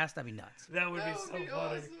first and last, that'd be nuts. That would be so funny.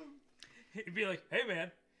 Awesome. He'd be like, "Hey man,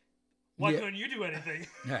 why couldn't you do anything?"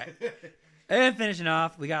 All right. And finishing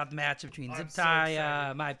off, we got the match between Zip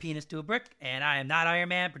Tie, my penis to a brick, and I am not Iron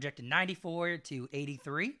Man, projected 94 to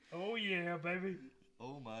 83. Oh yeah, baby.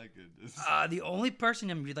 Oh my goodness. The only person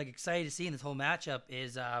I'm like excited to see in this whole matchup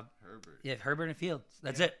is Herbert. Yeah, Herbert and Fields.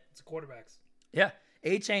 That's it. It's quarterbacks. Yeah.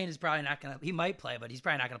 A-Chain is probably not gonna. He might play, but he's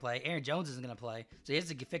probably not gonna play. Aaron Jones isn't gonna play, so he has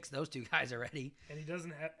to fix those 2 guys already. And he doesn't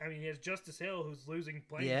have. I mean, he has Justice Hill, who's losing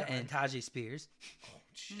playing time. time. And Tajay Spears. Oh,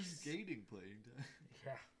 He's gaining playing time.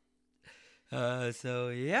 Yeah. So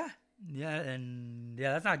yeah,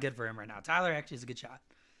 that's not good for him right now. Tyler actually is a good shot.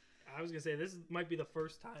 I was gonna say this might be the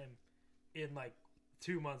first time in like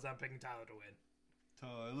 2 months I'm picking Tyler to win.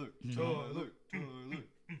 Tyler.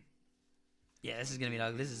 Yeah, this is gonna be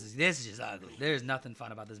ugly. This is just ugly. There's nothing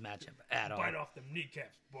fun about this matchup at all. Bite off them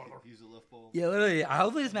kneecaps, brother. He's a left ball. Yeah, literally.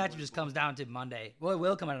 Hopefully this matchup just comes down to Monday. Well, it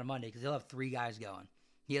will come out on Monday because he'll have 3 guys going.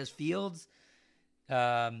 He has Fields,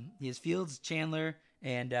 Chandler,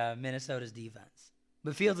 and Minnesota's defense.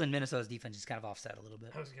 But Fields and Minnesota's defense is kind of offset a little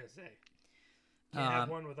bit. I was gonna say, can't have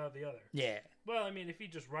one without the other. Yeah. Well, I mean, if he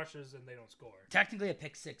just rushes and they don't score, technically a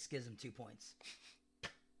pick 6 gives him 2 points.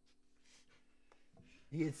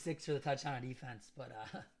 He gets 6 for the touchdown on defense, but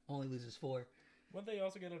only loses 4. Wouldn't they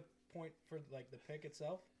also get a point for like the pick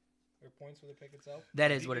itself, or points for the pick itself?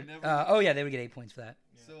 That is what it. Oh yeah, they would get 8 points for that.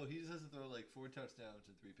 Yeah. So he just has to throw like 4 touchdowns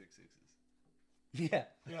and 3 pick 6s. Yeah.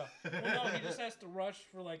 Yeah. Well, no, he just has to rush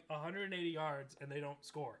for like 180 yards and they don't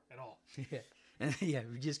score at all. Yeah. And yeah,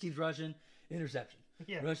 he just keeps rushing, interception.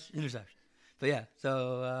 Yeah. Rush, interception. But yeah,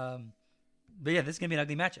 so this is gonna be an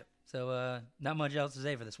ugly matchup. So not much else to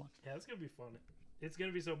say for this one. Yeah, it's gonna be fun. It's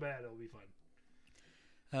gonna be so bad it'll be fun.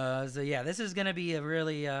 So yeah, this is gonna be a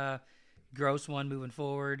really gross one moving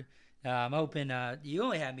forward. I'm hoping you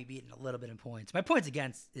only have me beaten a little bit in points. My points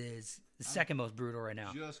against is the second most brutal right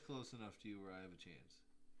now. Just close enough to you where I have a chance.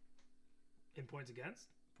 In points against?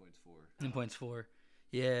 Points 4. In points 4.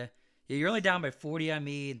 Yeah. Yeah, you're only down by 40 on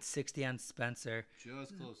me and 60 on Spencer.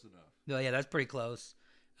 Just close enough. No, yeah, that's pretty close.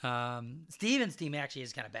 Steven's team actually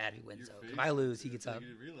is kind of bad if he wins, though. If I lose, he gets up. You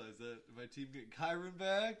didn't realize that. My team get Kyron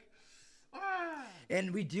back.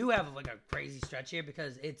 And we do have like a crazy stretch here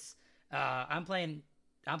because it's I'm playing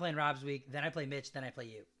Rob's week, then I play Mitch, then I play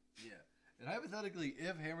you. Yeah. And hypothetically,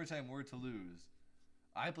 if Hammer Time were to lose,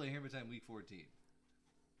 I play Hammer Time week 14.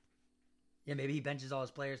 Yeah, maybe he benches all his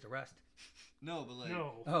players to rest. No, but like...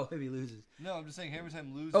 No. Oh, maybe he loses. No, I'm just saying Hammer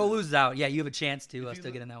Time loses. Oh, loses out. Yeah, you have a chance to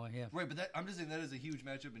still get in that one, yeah. Right, but I'm just saying that is a huge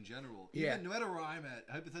matchup in general. Yeah. Even, no matter where I'm at,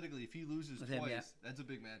 hypothetically, if he loses With twice, him, yeah. that's a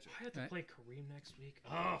big matchup. I have to play Kareem next week.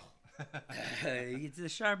 Oh. It's the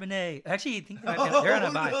Charbonnet. Actually, I think they're on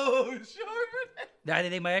a bye. Oh, no, Charbonnet. I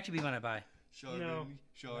think they might actually be on a bye.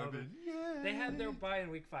 Charbonnet. Yeah. They had their bye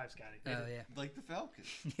in week 5, Scotty. Oh, yeah. Like the Falcons.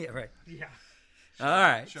 Yeah, right. Yeah. All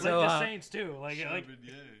right. Like So, the Saints, too. Like, Charbonnet.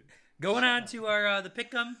 Going on to our the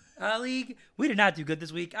Pick'em League. We did not do good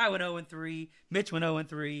this week. I went 0-3. Mitch went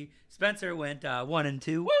 0-3. Spencer went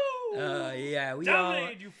 1-2. Woo! Yeah, we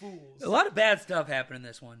Dominated, you fools. A lot of bad stuff happened in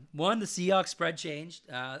this one. One, the Seahawks spread changed.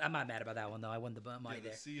 I'm not mad about that one, though. I won the money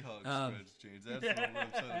there. The Seahawks spreads changed. That's what I'm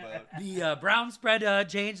upset about. The Brown spread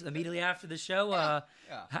changed immediately after the show. What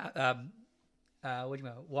do you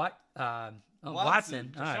mean? What?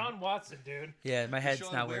 Watson. All right. Deshaun Watson, dude. Yeah, my head's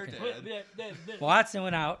Deshaun not where, working. Dad? Watson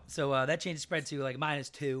went out, so that changed the spread to like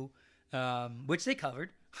 -2, which they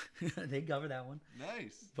covered. They covered that one.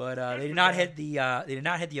 Nice. But they did not hit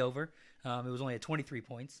the over. It was only at 23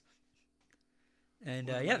 points. And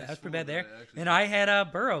yeah, that was pretty bad there. And I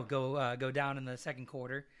had Burrow go down in the second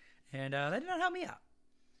quarter, and that did not help me out.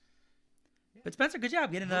 But Spencer, good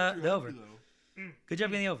job getting the over. Good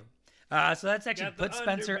job getting the over. So that's actually put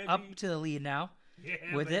Spencer up to the lead now.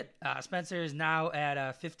 Yeah, with it. Spencer is now at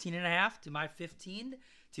 15.5 to my 15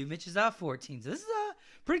 to Mitch's 14. So this is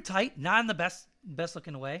pretty tight. Not in the best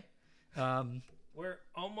looking way. We're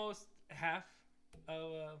almost half.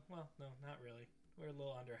 Well, no, not really. We're a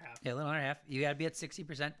little under half. Yeah, a little under half. You got to be at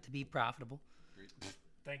 60% to be profitable. Great.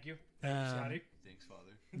 Thank you, Scotty. Thanks,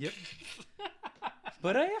 Father. Yep.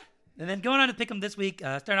 But yeah. And then going on to pick them this week,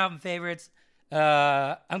 starting off in favorites.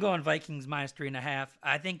 I'm going Vikings -3.5.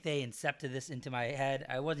 I think they incepted this into my head.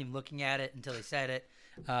 I wasn't even looking at it until they said it.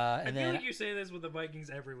 I feel like you say this with the Vikings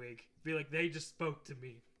every week. I feel like they just spoke to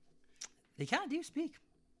me. They kind of do speak.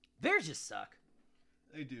 Bears just suck.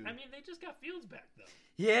 They do. I mean, they just got Fields back, though.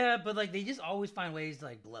 Yeah, but like they just always find ways to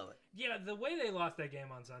like blow it. Yeah, the way they lost that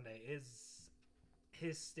game on Sunday is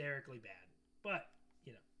hysterically bad. But,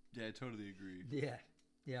 you know. Yeah, I totally agree.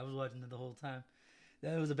 Yeah, I was watching it the whole time.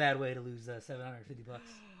 That was a bad way to lose $750.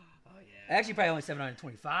 Oh yeah. Actually, probably only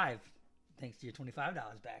 $725, thanks to your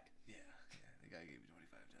 $25 back. Yeah, the guy gave me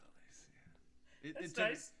 $25. Yeah. That's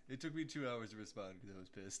nice. It took me 2 hours to respond because I was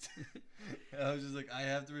pissed. I was just like, I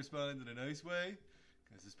have to respond in a nice way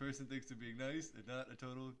because this person thinks they're being nice and not a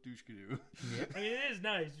total douche canoe. Yeah. I mean, it is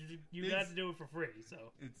nice. You got to do it for free,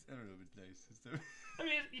 so. I don't know if it's nice. I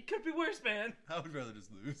mean, it could be worse, man. I would rather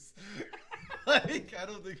just lose. Like, I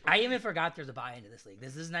don't think. I even forgot there's a buy into this league.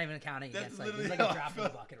 This is not even accounting against like it's like a drop in the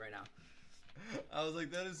bucket right now. I was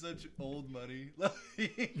like, that is such old money.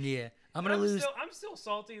 Yeah, I'm gonna lose. I'm still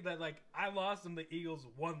salty that like I lost them. The Eagles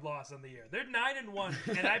one loss on the year. They're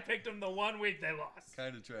 9-1, and I picked them the 1 week they lost.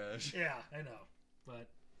 Kind of trash. Yeah, I know. But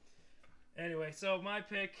anyway, so my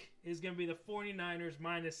pick is gonna be the 49ers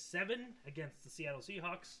 -7 against the Seattle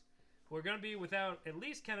Seahawks. We're gonna be without at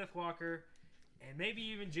least Kenneth Walker, and maybe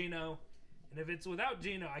even Geno. And if it's without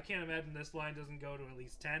Geno, I can't imagine this line doesn't go to at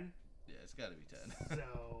least 10. Yeah, it's got to be 10.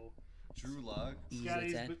 So Drew Lock.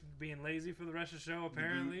 Scotty's being lazy for the rest of the show,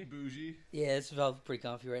 apparently. Bougie. Yeah, this felt pretty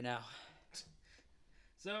comfy right now.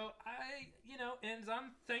 So and it's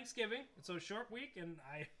on Thanksgiving. It's a short week, and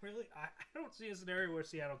I don't see a scenario where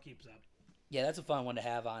Seattle keeps up. Yeah, that's a fun one to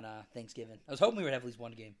have on Thanksgiving. I was hoping we would have at least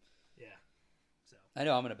one game. Yeah. So I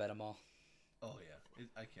know I'm gonna bet them all. Oh yeah,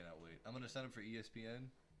 I cannot wait. I'm gonna sign up for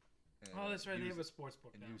ESPN. Oh, that's right. They have a sports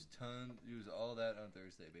book now. Use all that on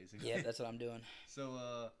Thursday, basically. Yeah, that's what I'm doing.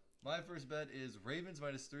 So, my first bet is Ravens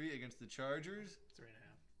 -3 against the Chargers.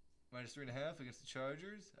 3.5. -3.5 against the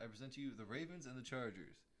Chargers. I present to you the Ravens and the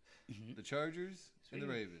Chargers. Mm-hmm. The Chargers and the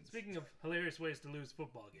Ravens. Speaking of hilarious ways to lose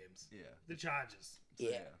football games. Yeah. The Chargers. So,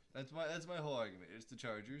 yeah. That's my whole argument. It's the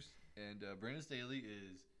Chargers. And Brandon Staley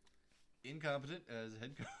is incompetent as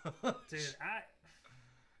head coach. Dude,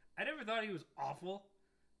 I never thought he was awful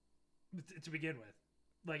to begin with.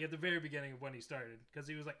 Like at the very beginning of when he started, because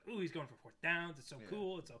he was like, "Ooh, he's going for 4th downs. It's so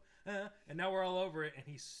cool. It's so," and now we're all over it, and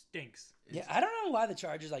he stinks. Yeah, I don't know why the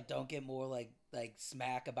Chargers like don't get more like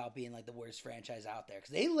smack about being like the worst franchise out there,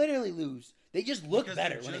 because they literally lose. They just look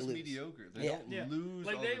better when they lose. Mediocre. They don't lose.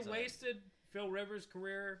 Like all they the time. wasted Phil Rivers'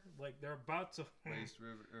 career. Like they're about to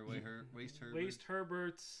waste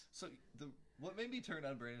Herbert's. So what made me turn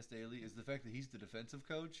on Brandon Staley is the fact that he's the defensive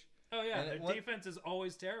coach. Oh yeah, their defense is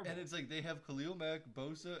always terrible. And it's like they have Khalil Mack,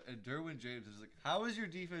 Bosa, and Derwin James. It's like, how is your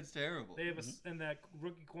defense terrible? They have in that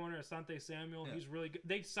rookie corner, Asante Samuel. Yeah. He's really good.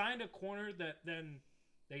 They signed a corner that then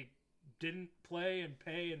they didn't play and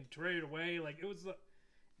pay and traded away. Like it was.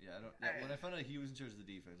 Yeah, when I found out he was in charge of the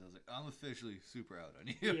defense, I was like, I'm officially super out on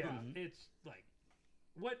you. Yeah, it's like,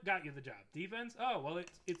 what got you the job? Defense? Oh well,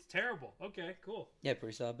 it's terrible. Okay, cool. Yeah,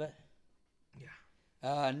 pretty solid bet. Yeah.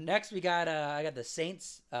 Next we got I got the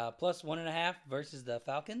Saints +1.5 versus the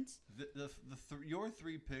Falcons. Your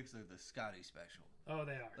 3 picks are the Scotty special. Oh,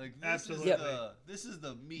 they are. Like Absolutely. this is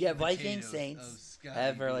the meat. Yeah, and Vikings, potatoes of Saints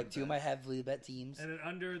Scotty are like being two of my best. heavily bet teams. And an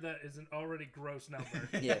under that is an already gross number.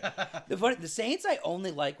 Yeah. The Saints I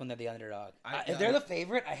only like when they're the underdog. If they're the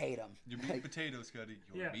favorite, I hate them. You're meat and potatoes, Scotty.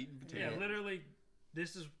 You're meat and potatoes. Yeah, literally,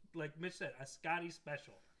 this is, like Mitch said, a Scotty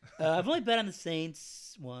special. I've only bet on the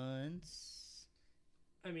Saints once.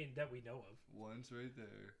 I mean, that we know of. One's right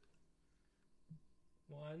there.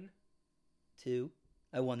 1. 2.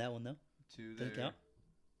 I won that one, though. 2 Does there. it count?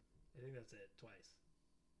 I think that's it. Twice.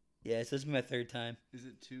 Yeah, so this will be my third time. Is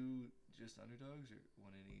it 2 just underdogs or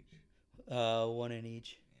 1 in each? 1 in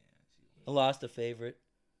each. Yeah. I lost a favorite.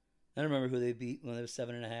 I don't remember who they beat when it was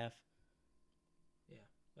 7.5. Yeah.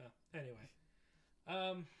 Well, anyway.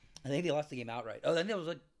 I think they lost the game outright. Oh, then it was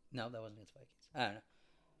like no, that wasn't against Vikings. I don't know.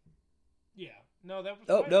 Yeah. No, that was.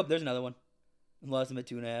 Oh, quite- nope, there's another one. Lost them at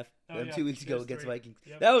 2.5. Oh, yeah. 2 weeks ago There's against 3. Vikings.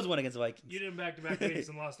 Yep. That was one against Vikings. You did them back-to-back weeks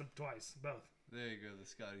and lost them twice. Both. There you go, the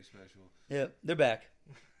Scotty special. Yeah, they're back.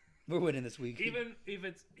 We're winning this week. Even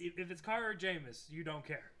if it's Carr or Jameis, you don't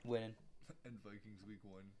care. Winning. And Vikings week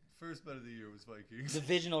 1. First bet of the year was Vikings.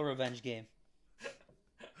 Divisional revenge game.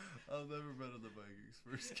 I'll never bet on the Vikings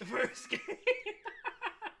first game. First game.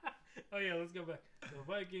 Oh yeah, let's go back. The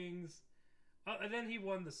Vikings. Oh, and then he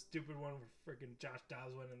won the stupid one where freaking Josh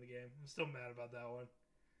Dobbs went in the game. I'm still mad about that one.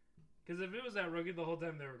 Because if it was that rookie the whole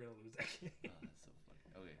time, they were gonna lose that game. Oh, that's so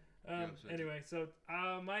funny. Okay. Anyway, so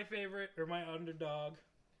my favorite or my underdog,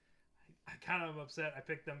 I kind of upset. I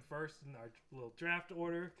picked them first in our little draft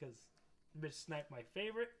order because Mitch sniped my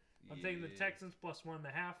favorite. I'm taking the Texans plus 1.5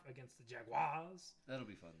 against the Jaguars. That'll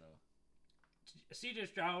be fun though. CJ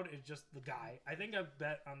Stroud is just the guy. I think I've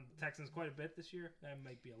bet on the Texans quite a bit this year. That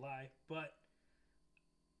might be a lie, but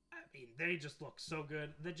I mean they just look so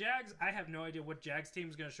good. The Jags, I have no idea what Jags team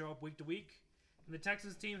is going to show up week to week. And the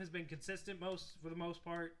Texans team has been consistent for the most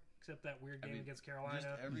part. Except that weird game against Carolina.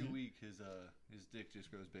 Just every week, his dick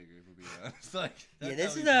just grows bigger. If we're being honest, like Yeah,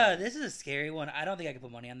 this is a scary one. I don't think I can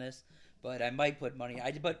put money on this, but I might put money.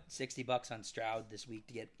 I did put $60 on Stroud this week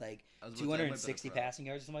to get like 260 passing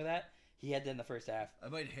yards or something like that. He had that in the first half. I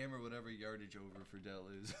might hammer whatever yardage over for Dell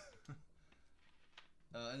is.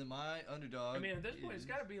 And then my underdog. I mean, at this point, it's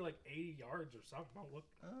got to be like 80 yards or something. Oh, look.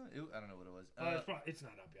 I don't know what it was. It's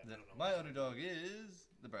not up yet. I don't know. My underdog is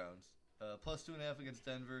the Browns. Plus 2.5 against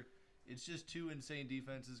Denver. It's just 2 insane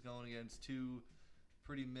defenses going against 2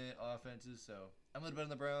 pretty meh offenses. So I'm going to bet on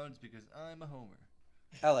the Browns because I'm a homer.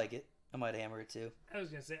 I like it. I might hammer it too. I was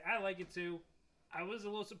going to say, I like it too. I was a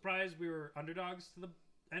little surprised we were underdogs to the...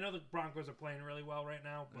 I know the Broncos are playing really well right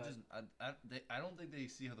now, but... I don't think they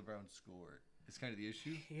see how the Browns score. It's kind of the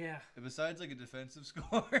issue. Yeah. And besides like a defensive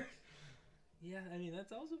score. Yeah, I mean,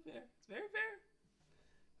 that's also fair. It's very fair.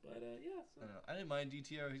 But, yeah. So. I didn't mind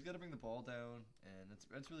DTR. He's got to bring the ball down, and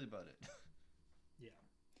that's really about it.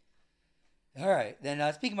 Yeah. All right.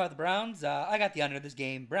 Then speaking about the Browns, I got the under this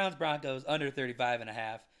game. Browns-Broncos under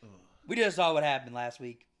 35.5. We just saw what happened last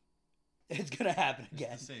week. It's going to happen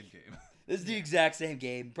again. It's the same game. This is the exact same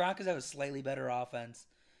game. Broncos have a slightly better offense,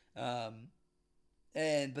 but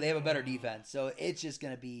they have a better defense. So it's just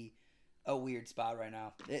going to be a weird spot right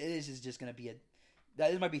now. This is just going to be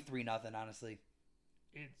this might be 3-0, honestly.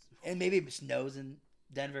 And maybe it snows in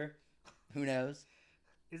Denver. Who knows?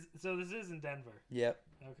 So this is in Denver. Yep.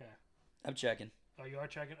 Okay. I'm checking. Oh, you are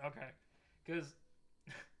checking? Okay. Because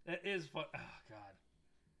that is fun. Oh, God.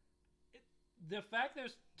 The fact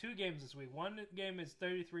there's 2 games this week. One game is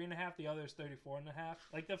 33.5. The other is 34.5.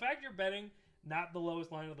 Like, the fact you're betting not the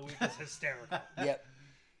lowest line of the week is hysterical. Yep.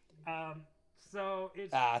 So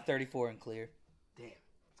it's... 34 and clear. Damn.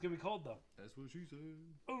 It's going to be cold, though. That's what she said.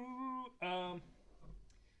 Ooh.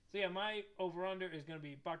 So, yeah, my over-under is going to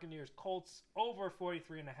be Buccaneers-Colts over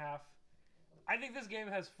 43.5. I think this game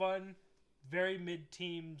has fun, very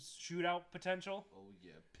mid-teams shootout potential. Oh,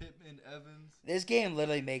 yeah. Pittman, Evans. This game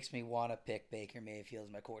literally makes me want to pick Baker Mayfield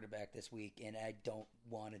as my quarterback this week, and I don't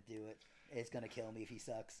want to do it. It's going to kill me if he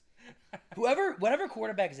sucks. Whatever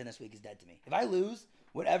quarterback is in this week is dead to me. If I lose,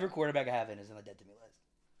 whatever quarterback I have in is on the dead to me list.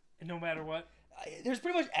 And no matter what? There's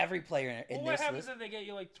pretty much every player in this list. What happens if they get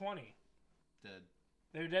you like 20? Dead.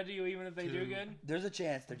 They're dead to you even if they do good? There's a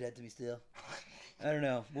chance they're dead to me still. I don't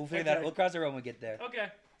know. We'll figure that out. We'll cross the road when we get there. Okay.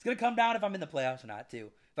 It's going to come down if I'm in the playoffs or not, too.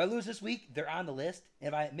 If I lose this week, they're on the list. And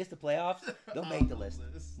if I miss the playoffs, they'll make the list.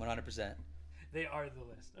 100%. They are the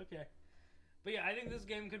list. Okay. But yeah, I think this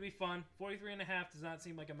game could be fun. 43.5 does not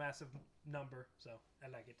seem like a massive number, so I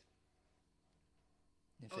like it.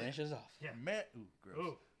 It finishes off. Yeah. Ooh, gross.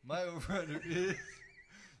 Ooh. My over-under is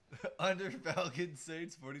under Falcons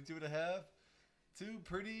Saints 42.5. 2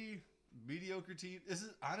 pretty mediocre teams. This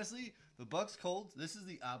is honestly the Bucks Colts. This is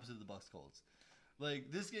the opposite of the Bucks Colts.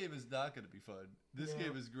 Like, this game is not going to be fun. This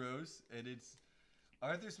game is gross, and it's...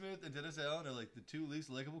 Arthur Smith and Dennis Allen are, like, the two least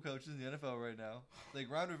likable coaches in the NFL right now. Like,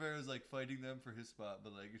 Ron Rivera's, like, fighting them for his spot,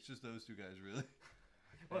 but, like, it's just those two guys, really.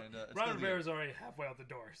 Well, And, Ron Rivera's already halfway out the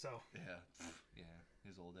door, so... Yeah,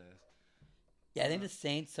 his old ass. Yeah, I think the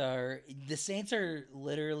Saints are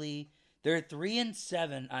literally... They're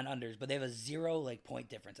 3-7 on unders, but they have a 0, like, point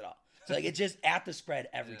difference at all. So, like, it's just at the spread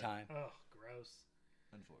every time. Oh, gross.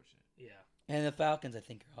 Unfortunate. Yeah. And the Falcons, I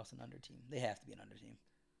think, are also an under team. They have to be an under team.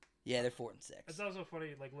 Yeah, they're 4-6. It's also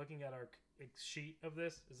funny, like, looking at our sheet of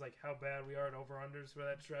this, is like how bad we are at over-unders for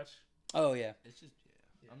that stretch. Oh, yeah. It's just,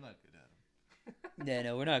 I'm not good at them. Yeah,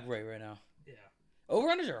 no, we're not great right now. Yeah.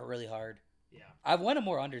 Over-unders are really hard. Yeah. I've won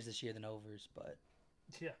more unders this year than overs, but...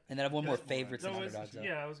 Yeah. And then I've won more That's more favorites than underdogs.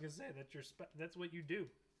 Yeah, I was going to say, that's what you do.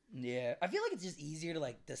 Yeah. I feel like it's just easier to,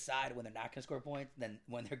 like, decide when they're not going to score points than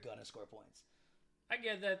when they're going to score points. I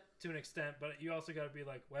get that to an extent, but you also got to be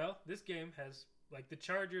like, well, this game has, like, the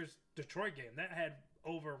Chargers-Detroit game. That had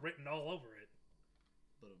over written all over it.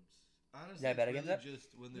 But honestly, Is that bad against that? just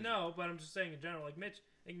when there's... No, but I'm just saying in general, like, Mitch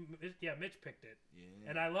picked it. Yeah.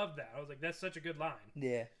 And I love that. I was like, that's such a good line.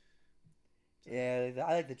 Yeah. Yeah,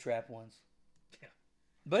 I like the trap ones. Yeah.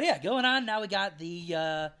 But yeah, going on now, we got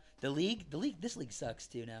the league. This league sucks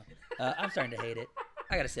too now. I'm starting to hate it.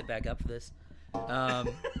 I got to sit back up for this.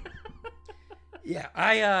 Yeah,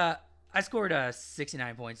 I scored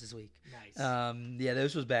 69 points this week. Nice. Yeah,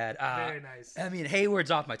 this was bad. Very nice. I mean,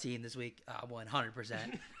 Hayward's off my team this week,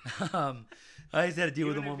 100%. I just had to deal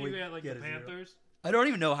with him one Even week. if you got, like, the Panthers. I don't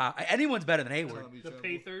even know how anyone's better than Hayward. The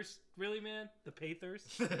Panthers. Really, man? The Panthers?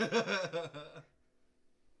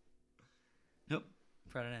 Nope.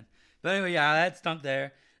 Front end. But anyway, yeah, that stunk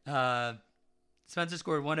there. Spencer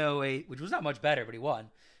scored 108, which was not much better, but he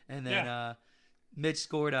won. And then Mitch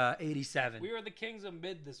scored 87. We were the kings of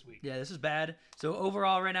mid this week. Yeah, this is bad. So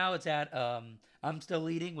overall right now it's at I'm still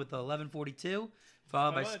leading with 1142,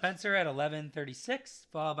 followed by Spencer at 1136,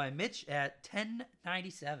 followed by Mitch at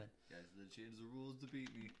 1097. Guys, they changed the rules to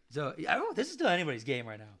beat me. So this is still anybody's game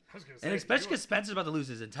right now. I was gonna say, And especially because Spencer's about to lose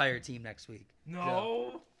his entire team next week.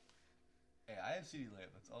 No. Hey, I have CeeDee Lamb.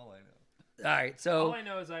 That's all I know. All right, so all I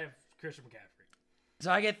know is I have Christian McCaffrey.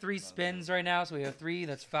 So I get 3 spins right now. So we have 3.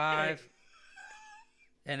 That's 5.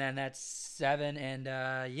 And then that's 7. And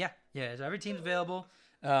yeah. So every team's available.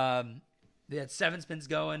 They had 7 spins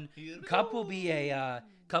going. Cup will be a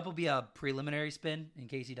preliminary spin in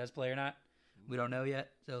case he does play or not. We don't know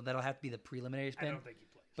yet. So that'll have to be the preliminary spin. I don't think he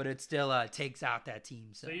plays. But it still takes out that team.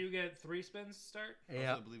 So you get 3 spins to start?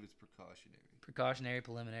 Yeah. I believe it's precautionary. Precautionary,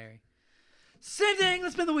 preliminary. Same thing.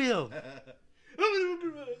 Let's spin the wheel.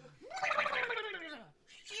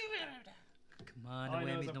 Come on, no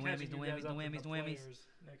whammies, no whammies, no whammies, no whammies, no whammies.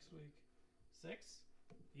 Next week. 6?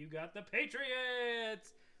 You got the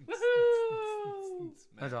Patriots! Woohoo!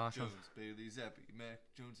 That's awesome. Jones, Bailey Zappi. Mac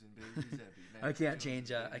Jones and Bailey Zappi. I can't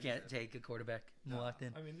change. I can't take a quarterback. I'm locked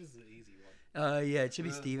in. I mean, this is an easy one. Yeah, it should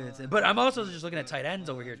be Stevenson. But I'm also just looking at tight ends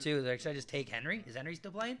over here too. Like, should I just take Henry? Is Henry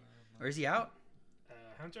still playing, or is he out?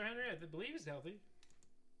 Hunter Henry, I believe he's healthy.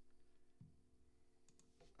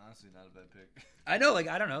 Honestly, not a bad pick. I know, like,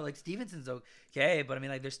 I don't know, like Stevenson's okay, but I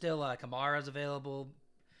mean, like, there's still Kamara's available,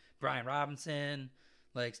 Brian Robinson,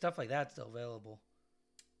 like stuff like that's still available.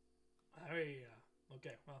 Okay,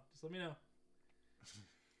 well, just let me know.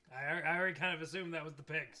 I already kind of assumed that was the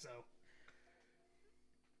pick, so.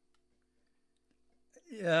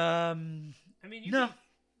 I mean, no,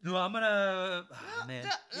 I'm gonna. Oh, man,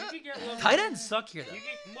 you can get Logan, tight ends suck here though. You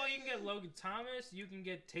can get Logan Thomas. You can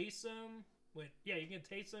get Taysom. You can get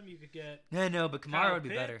Taysom. You could get. Yeah, no, but Kamara Kyle would be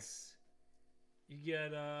better. Pitts. You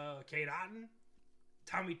get Kate Otten,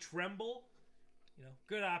 Tommy Tremble.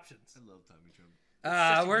 Good options. I love Tommy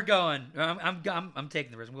Tremble. We're going. I'm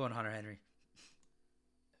taking the risk. I'm going Hunter Henry.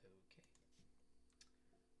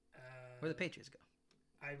 Okay. Where the Patriots go?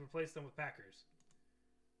 I replaced them with Packers.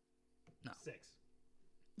 No. 6.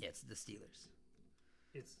 Yeah, it's the Steelers.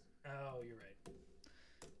 You're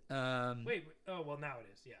right. Wait. Oh, well, now it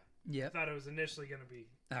is. Yeah. Yeah. I thought it was initially going to be.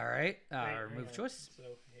 All right. Remove Wait, choice. So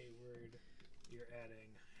Hayward, you're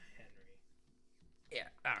adding Henry. Yeah.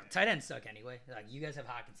 I don't know. Tight ends suck anyway. Like, you guys have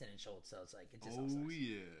Hawkinson and Schultz, so it's like it just all sucks.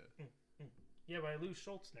 Yeah. Yeah, but I lose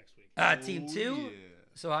Schultz next week. Team 2. Yeah.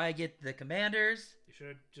 So I get the Commanders.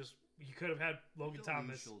 You could have had Logan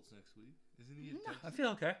Thomas. Lose Schultz next week, isn't he? No, I feel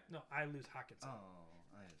okay. No, I lose Hawkinson. Oh,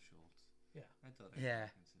 I have Schultz. Yeah. I thought I had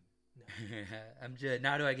Hawkinson. No. I'm just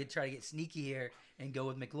now. Do I try to get sneaky here and go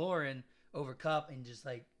with McLaurin over Cup and just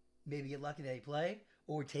like maybe get lucky that they play,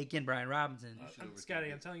 or take in Brian Robinson? Scotty,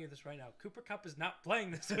 I'm telling you this right now. Cooper Kupp is not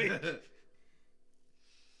playing this week.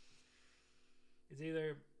 It's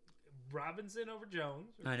either Robinson over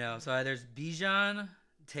Jones. I know. So there's Bijan,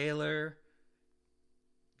 Taylor,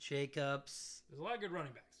 Jacobs. There's a lot of good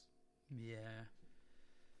running backs. Yeah.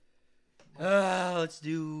 Let's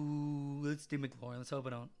do McLaurin. Let's hope I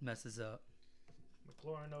don't mess this up.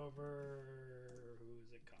 McLaurin over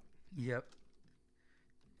who's it? Cup. Yep.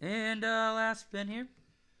 And last spin here.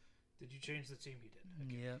 Did you change the team? You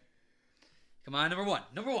did. Okay. Yep. Come on, number one.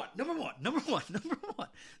 No.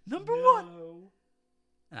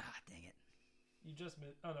 Ah, dang it. You just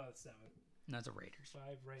missed. Oh no, it's 7. That's a Raiders. 5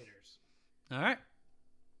 Raiders. All right.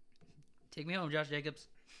 Take me home, Josh Jacobs.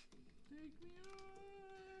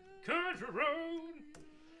 Country road.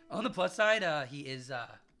 On the plus side, he is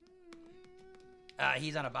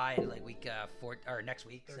he's on a bye in like week 4 or next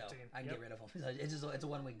week, 13. so I can get rid of him. It's a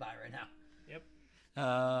 1 week bye right now. Yep.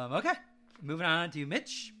 Okay. Moving on to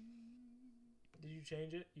Mitch. Did you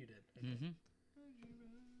change it? You did. Okay. Mm-hmm.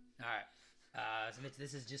 All right. So Mitch,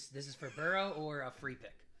 this is for Burrow or a free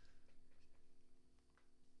pick.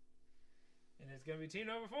 And it's gonna be team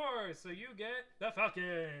number 4, so you get the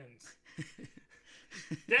Falcons.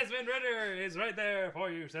 Desmond Ritter is right there for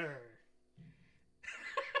you, sir.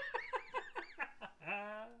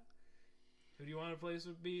 Who do you want to place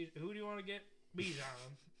with B? Who do you want to get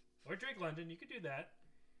Bijan or Drake London? You could do that.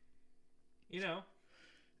 You know,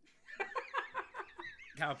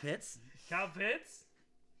 Kyle Pitts. Kyle Pitts.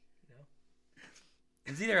 No.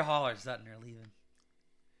 It's either Hall or Sutton are leaving.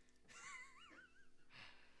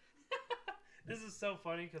 This is so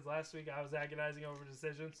funny because last week I was agonizing over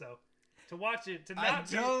decision, so to watch it, to be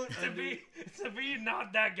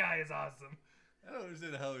not that guy is awesome. I don't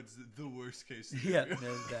understand how it's the worst case Yeah, scenario.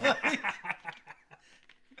 no doubt.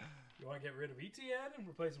 You want to get rid of ETN and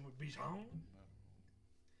replace him with Bijan?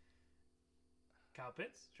 Kyle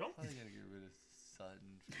Pitts? Sure. I'm gonna get rid of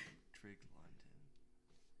Sutton for Drake London.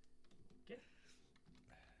 Okay.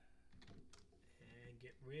 And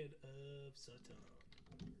get rid of Sutton.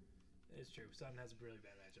 It's true. Sutton has a really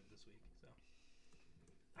bad matchup this week, so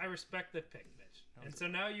I respect the pick, Mitch. And so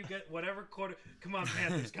now you get whatever quarter. Come on,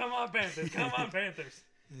 Panthers! Come on, Panthers! Come on, Panthers!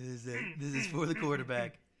 This is for the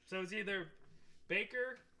quarterback. So it's either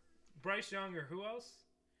Baker, Bryce Young, or who else?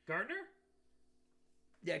 Gardner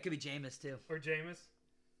Yeah, it could be Jameis too. or Jameis?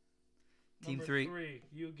 Team Number 3.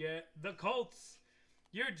 You get the Colts.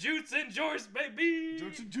 Your Jutes and Jorts, baby.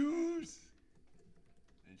 Jokes and Jews!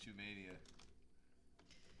 And Shoemania.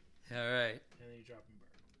 All right. And then you drop him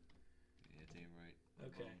Bird. Yeah, damn right.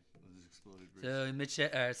 Okay. This exploded. So Mitch,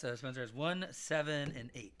 so Spencer has 1, 7, and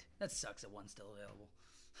 8. That sucks that 1's still available.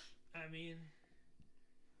 I mean,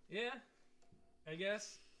 yeah, I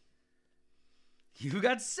guess. You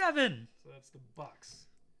got 7. So that's the Bucks.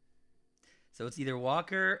 So it's either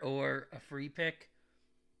Walker or a free pick,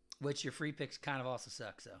 which your free picks kind of also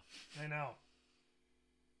suck. So I know.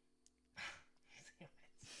 Damn it.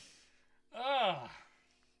 Ugh.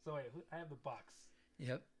 So wait, I have the Bucks.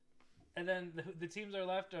 yep. And then the teams that are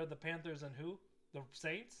left are the Panthers and who? The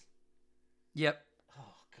Saints? Yep.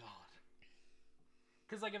 Oh, God.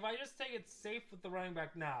 Because, like, if I just take it safe with the running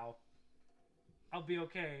back now, I'll be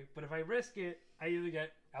okay. But if I risk it, I either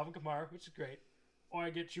get Alvin Kamara, which is great, or I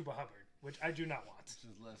get Chuba Hubbard, which I do not want.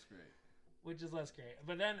 Which is less great.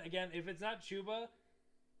 But then, again, if it's not Chuba,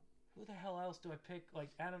 who the hell else do I pick? Like,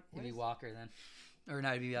 Adam... It'd be Walker then. Or no,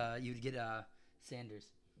 it'd be, you'd get Sanders.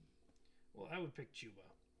 Well, I would pick Chuba.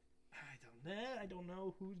 I don't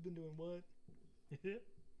know who's been doing what. So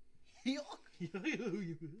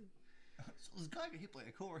this guy got hit by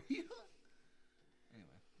a car. Anyway.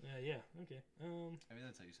 Yeah, okay. I mean,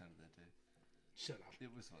 that's how you sounded that day. Shut up. It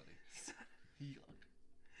was funny.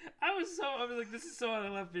 I was like, this is so out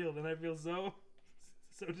of left field, and I feel so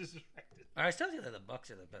disrespected. I still think that the Bucks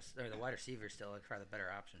are the best, or the wide receivers still are probably the better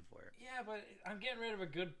option for it. Yeah, but I'm getting rid of a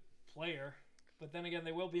good player. But then again,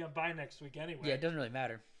 they will be on bye next week anyway. Yeah, it doesn't really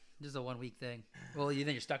matter. This is a 1 week thing. Well, you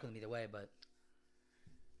think you're stuck with them either way, but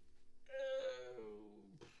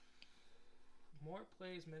Moore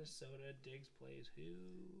plays Minnesota. Diggs plays who?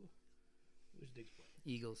 Who's Diggs play?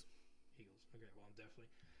 Eagles. Okay, well, I'm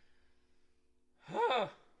definitely.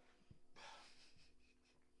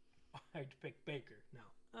 I had to pick Baker. No.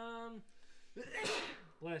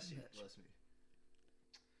 Bless you. Bless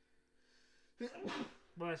me.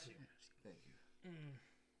 Bless you. Thank you.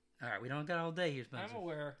 All right, we don't got all day here, Spencer. I'm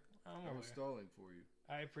aware. I was stalling for you.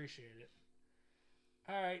 I appreciate it.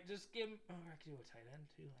 All right, just give. Oh, I could do a tight end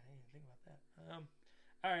too. I didn't even think about that.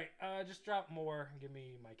 All right, just drop Moore and give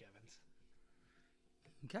me Mike Evans.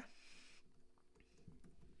 Okay.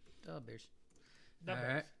 Oh, Bears. The All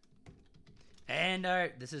Bears. right. And all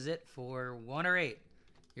right, this is it for 1 or 8.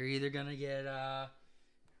 You're either gonna get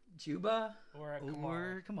Chuba or Kamara.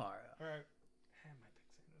 or Kamara. Or I might pick Sanders.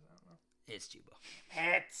 I don't know. It's Chuba.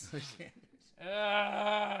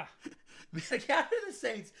 Like after the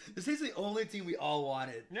Saints are the only team we all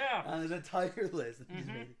wanted. Yeah. On this entire list.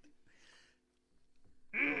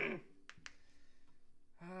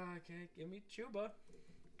 Okay, give me Chuba.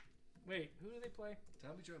 Wait, who do they play?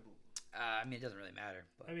 Tommy Trouble. I mean, it doesn't really matter.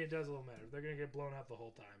 But... I mean, it does a little matter. They're going to get blown out the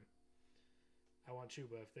whole time. I want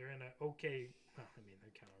Chuba. If they're in a okay... Well, I mean,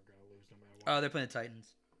 they're kind of going to lose no matter what. Oh, they're playing the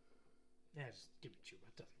Titans. Yeah, just give me Chuba.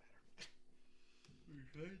 It doesn't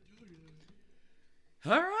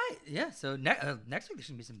matter. All right. Yeah, so next week there's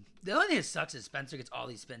going to be some... The only thing that sucks is Spencer gets all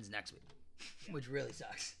these spins next week, which really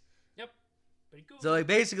sucks. Yep. Pretty cool. So, like,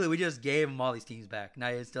 basically, we just gave him all these teams back. Now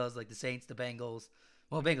it still has, like, the Saints, the Bengals.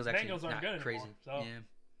 Well, Bengals actually Bengals aren't not good crazy. anymore, so Yeah.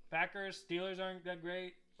 Packers, Steelers aren't that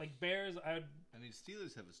great. Like, Bears, I mean,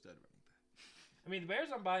 Steelers have a stud running back. I mean, the Bears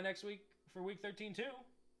on bye next week for Week 13, too.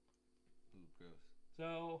 Ooh, gross.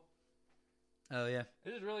 So... Oh, yeah.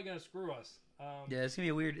 This is really going to screw us. Yeah, it's going to be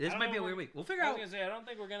a weird... This might be a weird week. We'll figure I out... was going to say, I don't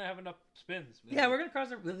think we're going to have enough spins. Yeah, we're going to cross...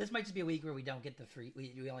 This might just be a week where we don't get the free...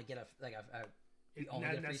 We only get we only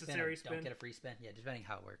get a free spin, or don't get a free spin. Yeah, depending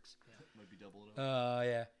how it works. Yeah. Might be double it up.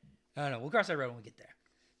 Yeah. I don't know. We'll cross that road when we get there.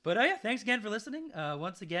 But yeah, thanks again for listening.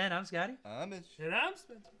 Once again, I'm Scotty. I'm Mitch. And I'm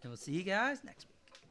Spencer. And we'll see you guys next week.